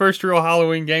is the first real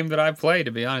Halloween game that I've played,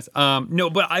 to be honest. No,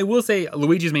 but I will say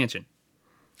Luigi's Mansion.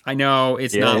 I know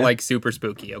it's not like super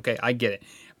spooky. Okay, I get it.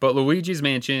 But Luigi's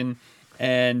Mansion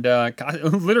and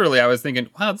literally I was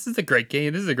thinking, wow, this is a great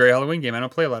game. This is a great Halloween game. I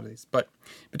don't play a lot of these. But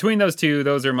between those two,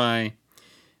 those are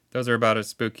about as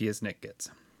spooky as Nick gets.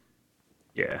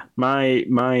 Yeah. I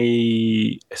love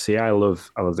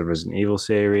the Resident Evil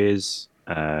series.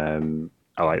 I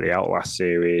like the Outlast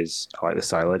series. I like the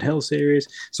Silent Hill series.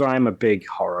 So I'm a big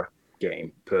horror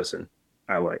game person.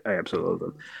 I absolutely love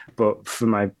them. But for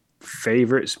my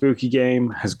favorite spooky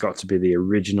game has got to be the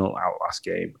original Outlast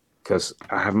game, because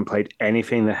I haven't played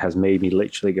anything that has made me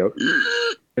literally go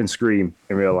and scream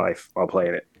in real life while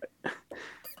playing it.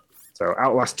 So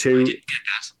Outlast 2. I didn't get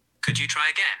that. Could you try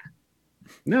again?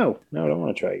 No, I don't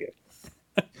want to try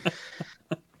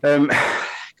again.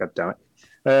 God damn it.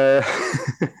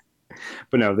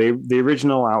 But no, the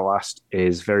original Outlast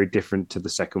is very different to the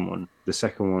second one. The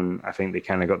second one, I think they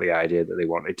kind of got the idea that they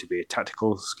wanted to be a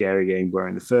tactical, scary game, where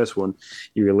in the first one,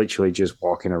 you were literally just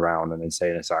walking around an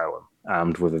insane asylum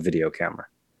armed with a video camera.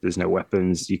 There's no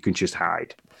weapons. You can just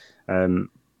hide.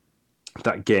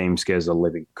 That game scares the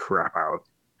living crap out.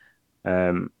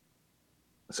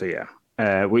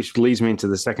 Which leads me into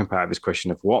the second part of this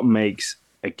question of what makes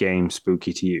a game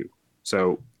spooky to you.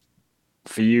 So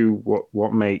for you,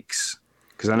 what makes...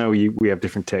 Because I know we have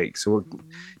different takes. So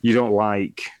you don't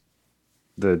like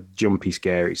the jumpy,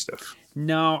 scary stuff.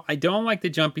 No, I don't like the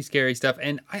jumpy, scary stuff.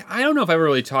 And I don't know if I ever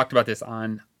really talked about this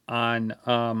on like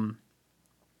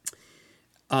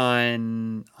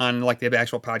the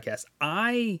actual podcast.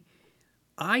 I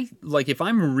like, if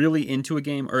I'm really into a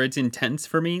game or it's intense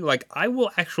for me, like I will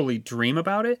actually dream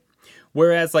about it.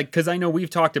 Whereas, like, because I know we've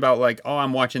talked about, like, oh,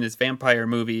 I'm watching this vampire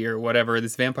movie or whatever,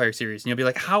 this vampire series. And you'll be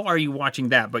like, how are you watching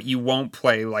that? But you won't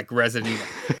play, like, Resident Evil.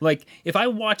 Like, if I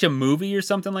watch a movie or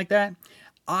something like that,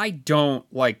 I don't,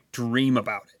 like, dream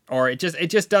about it. Or it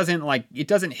just doesn't, like, it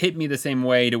doesn't hit me the same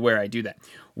way to where I do that.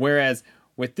 Whereas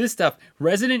with this stuff,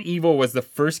 Resident Evil was the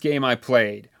first game I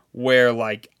played where,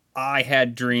 like, I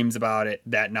had dreams about it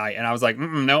that night. And I was like,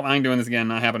 no, I ain't doing this again.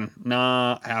 Not happening.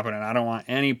 I don't want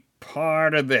any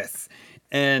part of this.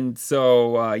 And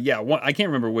so I can't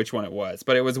remember which one it was,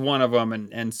 but it was one of them.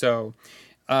 And so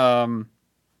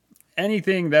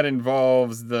anything that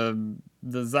involves the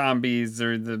zombies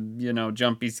or the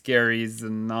jumpy scaries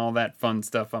and all that fun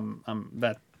stuff, I'm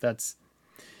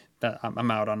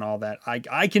out on all that.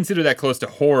 I consider that close to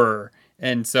horror.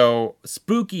 And so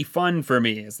spooky fun for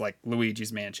me is like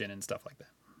Luigi's Mansion and stuff like that.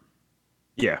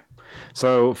 Yeah.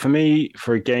 So for me,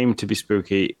 for a game to be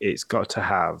spooky, it's got to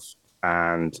have,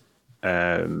 and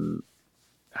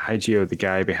Hideo, the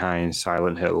guy behind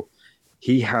Silent Hill,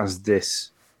 he has this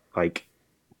like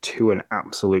to an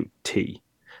absolute T.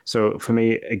 So for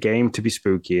me, a game to be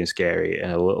spooky and scary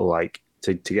and a little like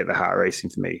to get the heart racing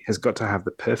for me has got to have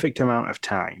the perfect amount of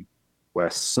time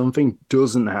where something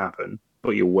doesn't happen,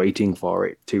 but you're waiting for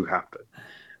it to happen.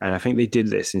 And I think they did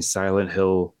this in Silent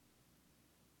Hill.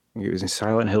 It was in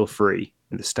Silent Hill 3.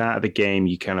 At the start of the game,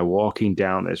 you're kind of walking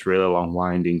down this really long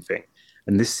winding thing.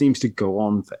 And this seems to go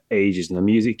on for ages. And the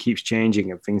music keeps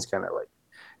changing and things kind of like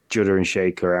judder and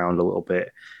shake around a little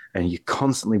bit. And you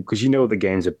constantly, because you know the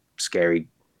game's a scary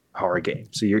horror game,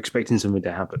 so you're expecting something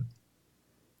to happen.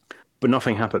 But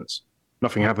nothing happens.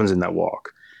 Nothing happens in that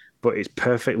walk. but it's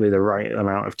perfectly the right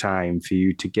amount of time for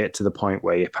you to get to the point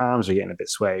where your palms are getting a bit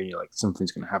sweaty and you're like,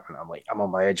 something's going to happen. I'm like, I'm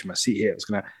on my edge of my seat here. It's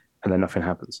going to, and then nothing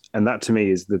happens. And that to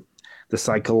me is the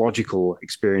psychological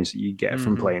experience that you get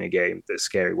from playing a game that's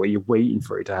scary, where you're waiting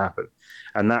for it to happen.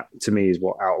 And that to me is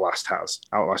what Outlast has.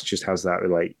 Outlast just has that,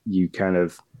 like, you kind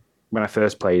of, when I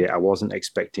first played it, I wasn't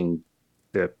expecting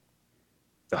the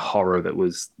horror that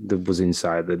was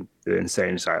inside the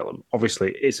insane asylum.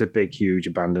 Obviously, it's a big, huge,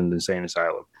 abandoned insane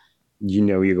asylum. You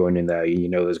know you're going in there, you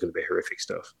know there's going to be horrific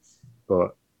stuff.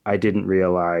 But I didn't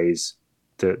realize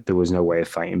that there was no way of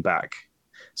fighting back.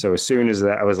 So as soon as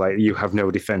that, I was like, you have no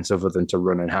defense other than to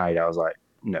run and hide. I was like,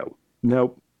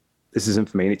 nope, this isn't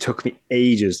for me. And it took me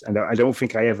ages. And I don't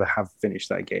think I ever have finished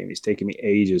that game. It's taken me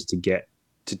ages to get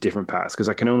to different parts because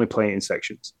I can only play it in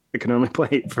sections. I can only play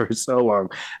it for so long,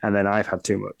 and then I've had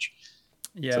too much.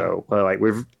 Yeah. So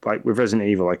with Resident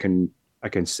Evil, I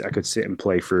could sit and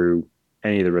play through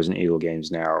any of the Resident Evil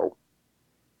games now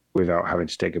without having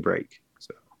to take a break.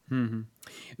 So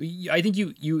I think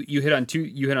you hit on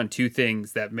two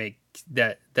things that make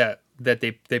that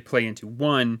they play into.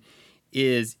 One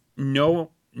is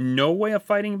no way of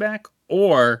fighting back,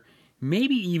 or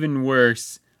maybe even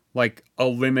worse, like a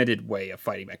limited way of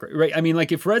fighting back, right? I mean,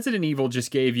 like if Resident Evil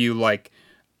just gave you like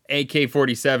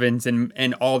AK-47s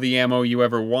and all the ammo you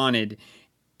ever wanted,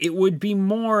 it would be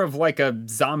more of like a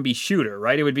zombie shooter,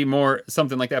 right? It would be more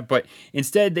something like that. But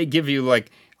instead they give you like,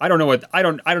 I don't know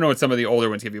what some of the older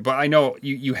ones give you, but I know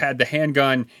you had the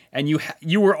handgun and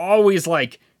you were always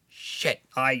like, shit,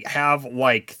 I have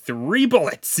like 3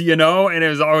 bullets, and it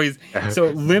was always so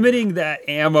limiting that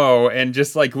ammo. And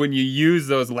just like when you use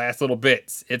those last little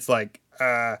bits, it's like,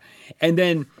 and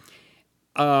then,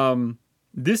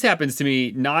 this happens to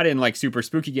me not in like super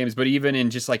spooky games, but even in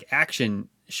just like action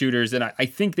shooters. And I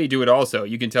think they do it also.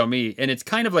 You can tell me. And it's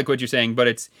kind of like what you're saying, but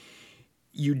it's,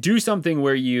 you do something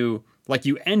where you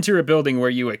enter a building where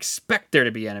you expect there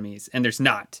to be enemies and there's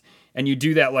not. And you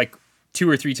do that like 2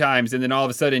 or 3 times, and then all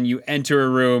of a sudden you enter a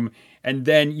room, and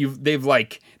then they've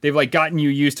gotten you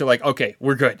used to like, okay,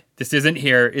 we're good. This isn't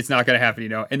here. It's not going to happen,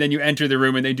 And then you enter the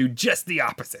room and they do just the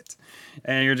opposite,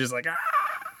 and you're just like, ah.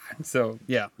 So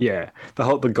yeah,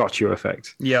 the got you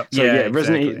effect. Yep. So yeah,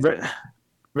 exactly.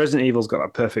 Resident Evil's got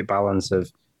that perfect balance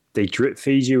of they drip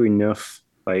feed you enough,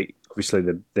 like obviously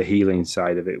the healing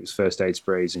side of it was first aid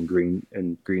sprays and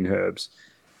green herbs.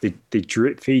 They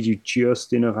drip feed you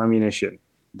just enough ammunition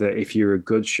that if you're a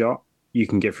good shot, you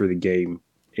can get through the game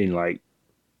in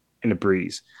a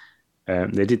breeze.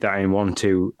 They did that in 1,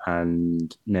 2,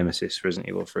 and Nemesis, Resident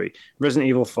Evil 3. Resident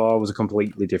Evil 4 was a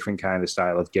completely different kind of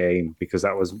style of game because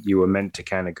you were meant to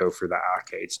kind of go through that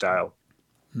arcade style.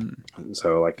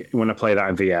 So like when I play that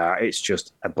in VR, it's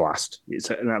just a blast. It's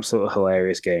an absolutely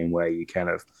hilarious game where you kind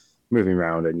of moving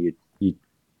around and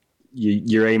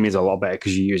your aim is a lot better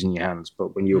because you're using your hands.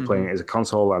 But when you were playing it as a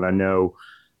console, and I know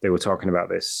they were talking about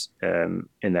this in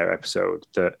their episode,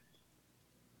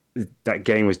 that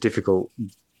game was difficult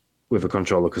with a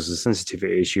controller because the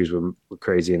sensitivity issues were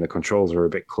crazy and the controls were a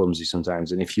bit clumsy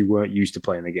sometimes. And if you weren't used to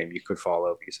playing the game, you could fall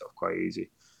over yourself quite easy.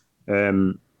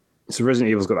 So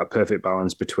Resident Evil's got that perfect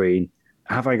balance between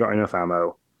have I got enough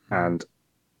ammo and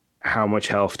how much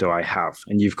health do I have?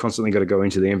 And you've constantly got to go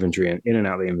into the inventory and in and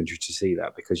out of the inventory to see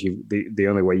that, because the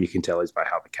only way you can tell is by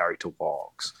how the character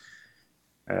walks.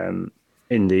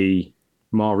 In the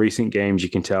more recent games, you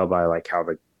can tell by like how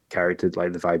the character,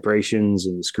 like the vibrations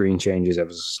and the screen changes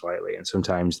ever so slightly, and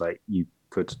sometimes like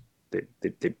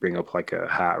they bring up like a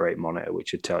heart rate monitor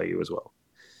which would tell you as well.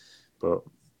 But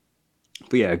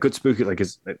yeah, a good spooky, like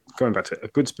going back to it, a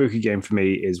good spooky game for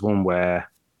me is one where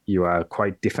you are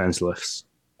quite defenseless,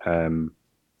 and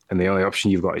the only option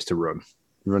you've got is to run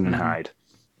and hide.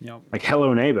 Yep. Like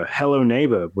Hello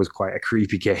Neighbor was quite a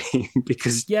creepy game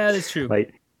because that's true.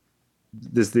 Like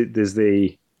there's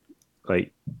the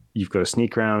like you've got to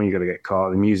sneak around, you've got to get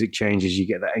caught, the music changes, you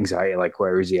get that anxiety like,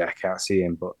 where is he? I can't see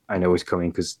him, but I know he's coming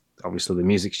because obviously the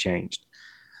music's changed.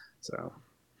 So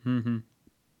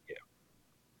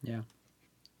yeah,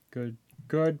 good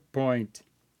point.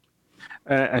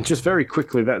 And just very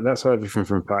quickly, that's everything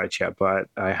from Party Chat, but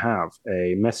I have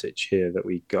a message here that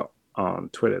we got on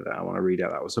Twitter that I want to read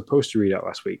out. I was supposed to read out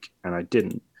last week and I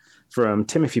didn't. From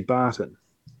Timothy Barton.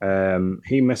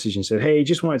 He messaged and said, "Hey,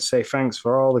 just wanted to say thanks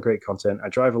for all the great content. I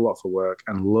drive a lot for work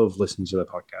and love listening to the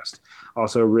podcast.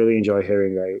 Also, really enjoy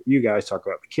hearing you guys talk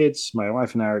about the kids. My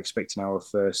wife and I are expecting our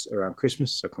first around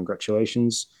Christmas, so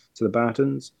congratulations to the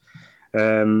Bartons.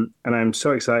 And I'm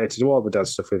so excited to do all the dad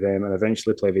stuff with him and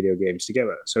eventually play video games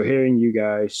together. So hearing you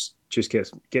guys just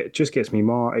gets me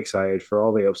more excited for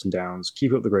all the ups and downs.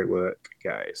 Keep up the great work,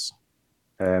 guys."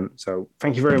 So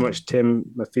thank you very much, Tim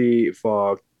Maffei,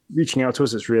 for reaching out to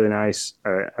us. It's really nice.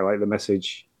 I like the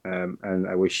message, and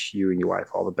I wish you and your wife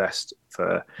all the best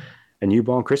for a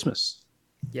newborn Christmas.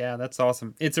 Yeah, that's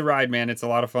awesome. It's a ride, man. It's a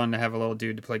lot of fun to have a little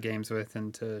dude to play games with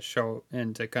and to show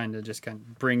and to kind of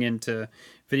bring into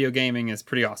video gaming is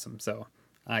pretty awesome. So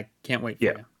I can't wait for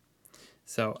you.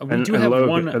 So we do have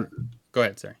one. Go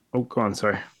ahead, sorry. Oh, go on,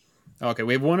 sorry. Okay,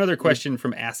 we have one other question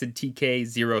from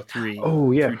AcidTK03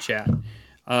 through chat.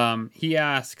 He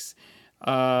asks,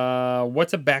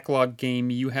 what's a backlog game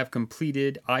you have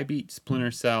completed? I beat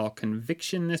Splinter Cell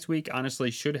Conviction this week. Honestly,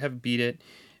 should have beat it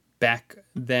back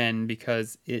then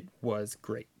because it was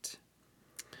great.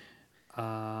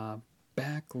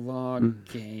 Backlog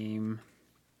game.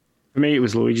 For me, it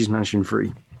was Luigi's Mansion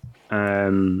 3.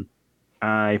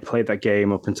 I played that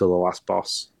game up until the last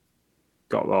boss.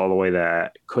 Got all the way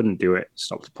there, couldn't do it,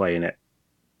 stopped playing it,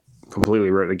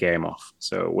 completely wrote the game off.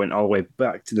 So went all the way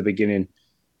back to the beginning,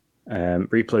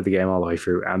 replayed the game all the way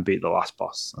through, and beat the last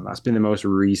boss. And that's been the most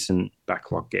recent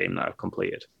backlog game that I've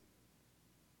completed.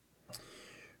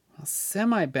 A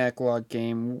semi-backlog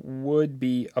game would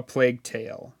be A Plague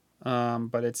Tale,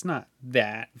 but it's not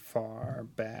that far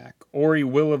back. Ori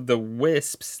Will of the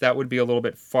Wisps, that would be a little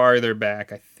bit farther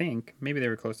back, I think. Maybe they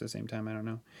were close to the same time, I don't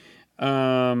know.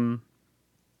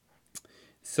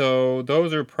 So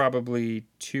those are probably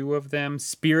two of them.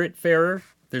 Spiritfarer,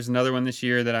 there's another one this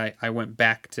year that I went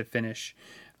back to finish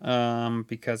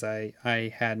because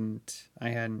I hadn't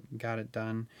got it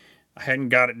done. How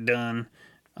did I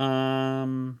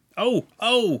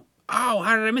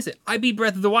miss it? I beat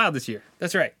Breath of the Wild this year.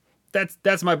 That's right.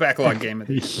 That's my backlog game of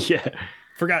the year. Yeah.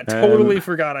 Totally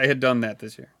forgot I had done that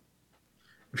this year.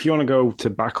 If you want to go to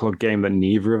backlog game that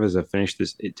neither of us have finished,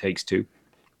 this It Takes Two.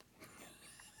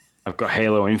 I've got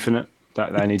Halo Infinite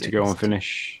that I need to go and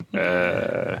finish.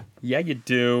 Yeah, you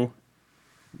do.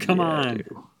 Come on.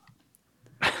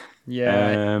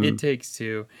 Yeah, It Takes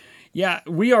Two. Yeah,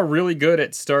 we are really good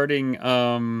at starting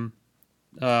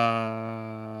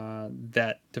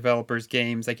that developers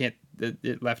games. I can't.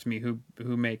 It left me who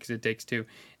makes It Takes Two,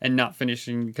 and not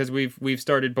finishing because we've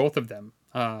started both of them.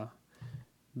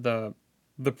 The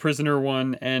Prisoner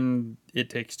one and It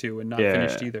Takes Two, and not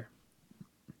finished either.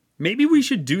 Maybe we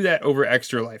should do that over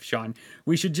Extra Life, Sean.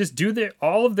 We should just do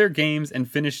all of their games and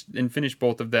finish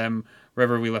both of them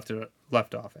wherever we left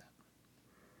off at.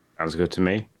 Sounds good to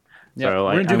me. Yeah, so,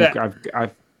 we're gonna do that.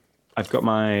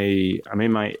 I'm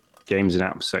in my games and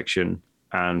apps section,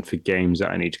 and for games that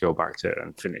I need to go back to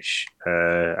and finish,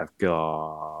 I've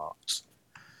got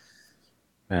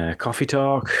Coffee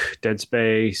Talk, Dead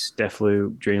Space,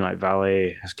 Deathloop, Dreamlight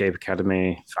Valley, Escape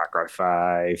Academy, Far Cry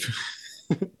 5.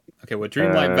 Okay, well,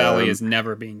 Dreamlight Valley is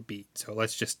never being beat, so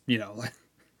let's just, I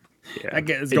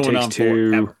guess it's going on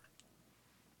forever.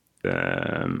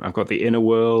 I've got The Inner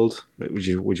World, which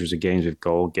was a Games with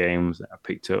Gold games that I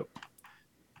picked up.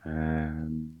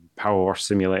 Power Wash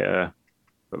Simulator,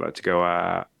 got that to go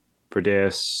at.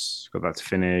 Prodeus, got that to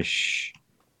finish.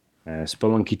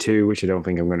 Spelunky 2, which I don't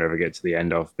think I'm going to ever get to the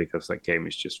end of because that game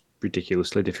is just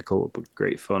ridiculously difficult but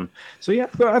great fun. So yeah,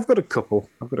 I've got a couple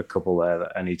there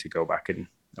that I need to go back and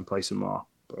play some more.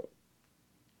 But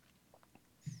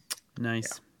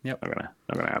nice. Yeah, yep. Not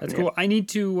gonna happen. That's cool. Yet. I need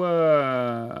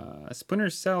to Splinter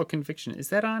Cell Conviction. Is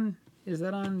that on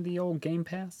the old Game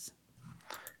Pass?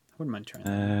 I wouldn't mind trying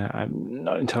that. I'm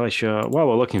not entirely sure. While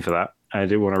we're looking for that, I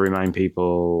do want to remind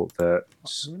people that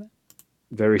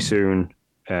very soon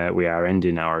we are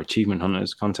ending our Achievement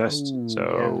Hunters contest. Ooh,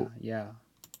 so yeah.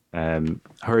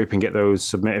 Hurry up and get those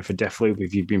submitted for Deathloop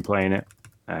if you've been playing it.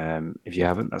 If you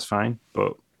haven't, that's fine.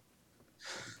 But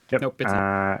yep. Nope,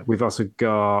 we've also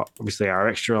got obviously our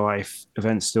Extra Life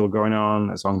event still going on.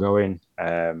 That's ongoing.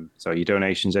 So your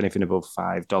donations, anything above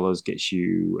 $5 gets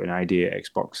you an Idea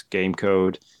Xbox game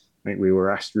code. I think we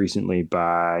were asked recently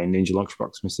by Ninja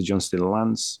Lunchbox, Mr. Johnston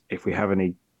Lance, if we have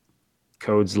any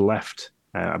codes left.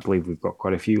 I believe we've got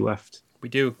quite a few left. We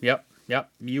do. Yep.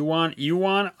 You want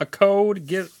a code?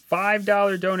 Get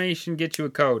 $5 donation. Get you a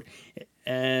code.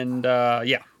 And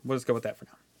we'll just go with that for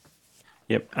now.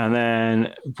 Yep. And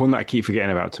then one that I keep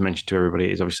forgetting about to mention to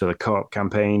everybody is obviously the co-op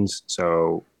campaigns.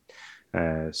 So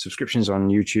subscriptions on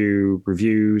YouTube,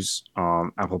 reviews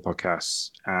on Apple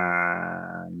Podcasts,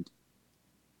 and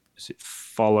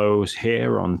follows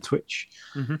here on Twitch.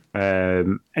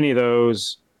 Mm-hmm. Any of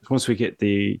those, once we get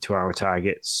the 2-hour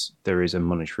targets, there is a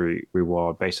monetary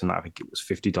reward based on that. I think it was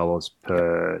 $50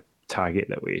 per target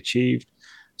that we achieved.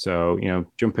 So,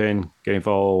 jump in, get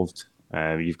involved.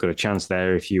 You've got a chance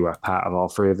there if you are part of all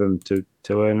three of them to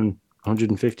earn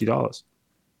 $150.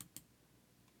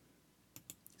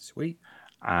 Sweet.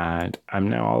 And I'm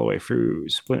now all the way through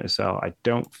Splinter Cell. I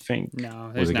don't think No, it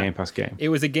was there's a not. Game Pass game. It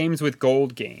was a Games with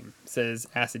Gold game, says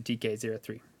Acid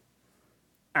TK03.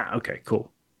 Okay,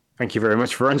 cool. Thank you very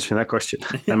much for answering that question.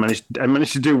 I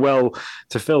managed to do well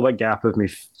to fill that gap of me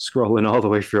scrolling all the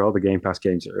way through all the Game Pass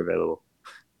games that are available.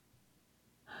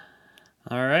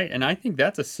 All right, and I think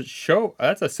that's a show.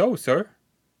 That's a so, sir.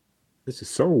 This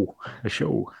is a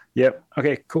show. Yep.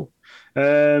 Okay, cool.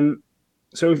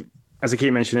 So as I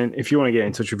keep mentioning, if you want to get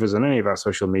in touch with us on any of our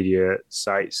social media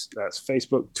sites, that's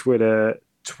Facebook, Twitter,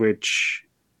 Twitch,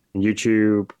 and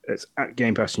YouTube. It's at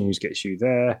Game Pass News gets you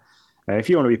there. If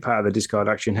you want to be part of the Discord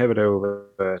action, head over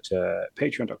to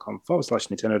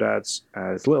patreon.com/Nintendo Dads.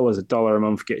 As little as $1 a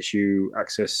month gets you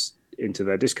access into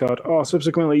their Discord, or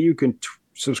subsequently you can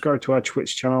subscribe to our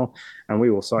Twitch channel and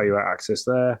we will sort you out access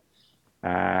there.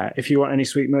 If you want any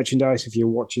sweet merchandise, if you're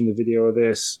watching the video of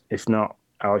this, if not,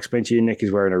 I'll explain to you. Nick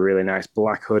is wearing a really nice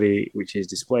black hoodie, which is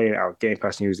displaying our Game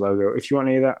Pass News logo. If you want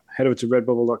any of that, head over to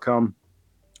redbubble.com,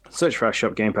 search for our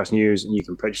shop Game Pass News, and you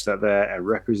can purchase that there and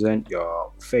represent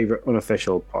your favorite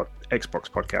unofficial Xbox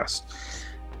podcast.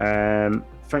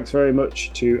 Thanks very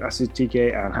much to Acid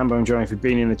TK and Hambone Johnny for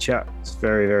being in the chat. It's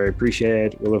very, very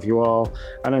appreciated. We love you all.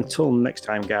 And until next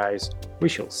time, guys, we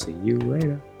shall see you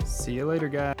later. See you later,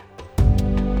 guys.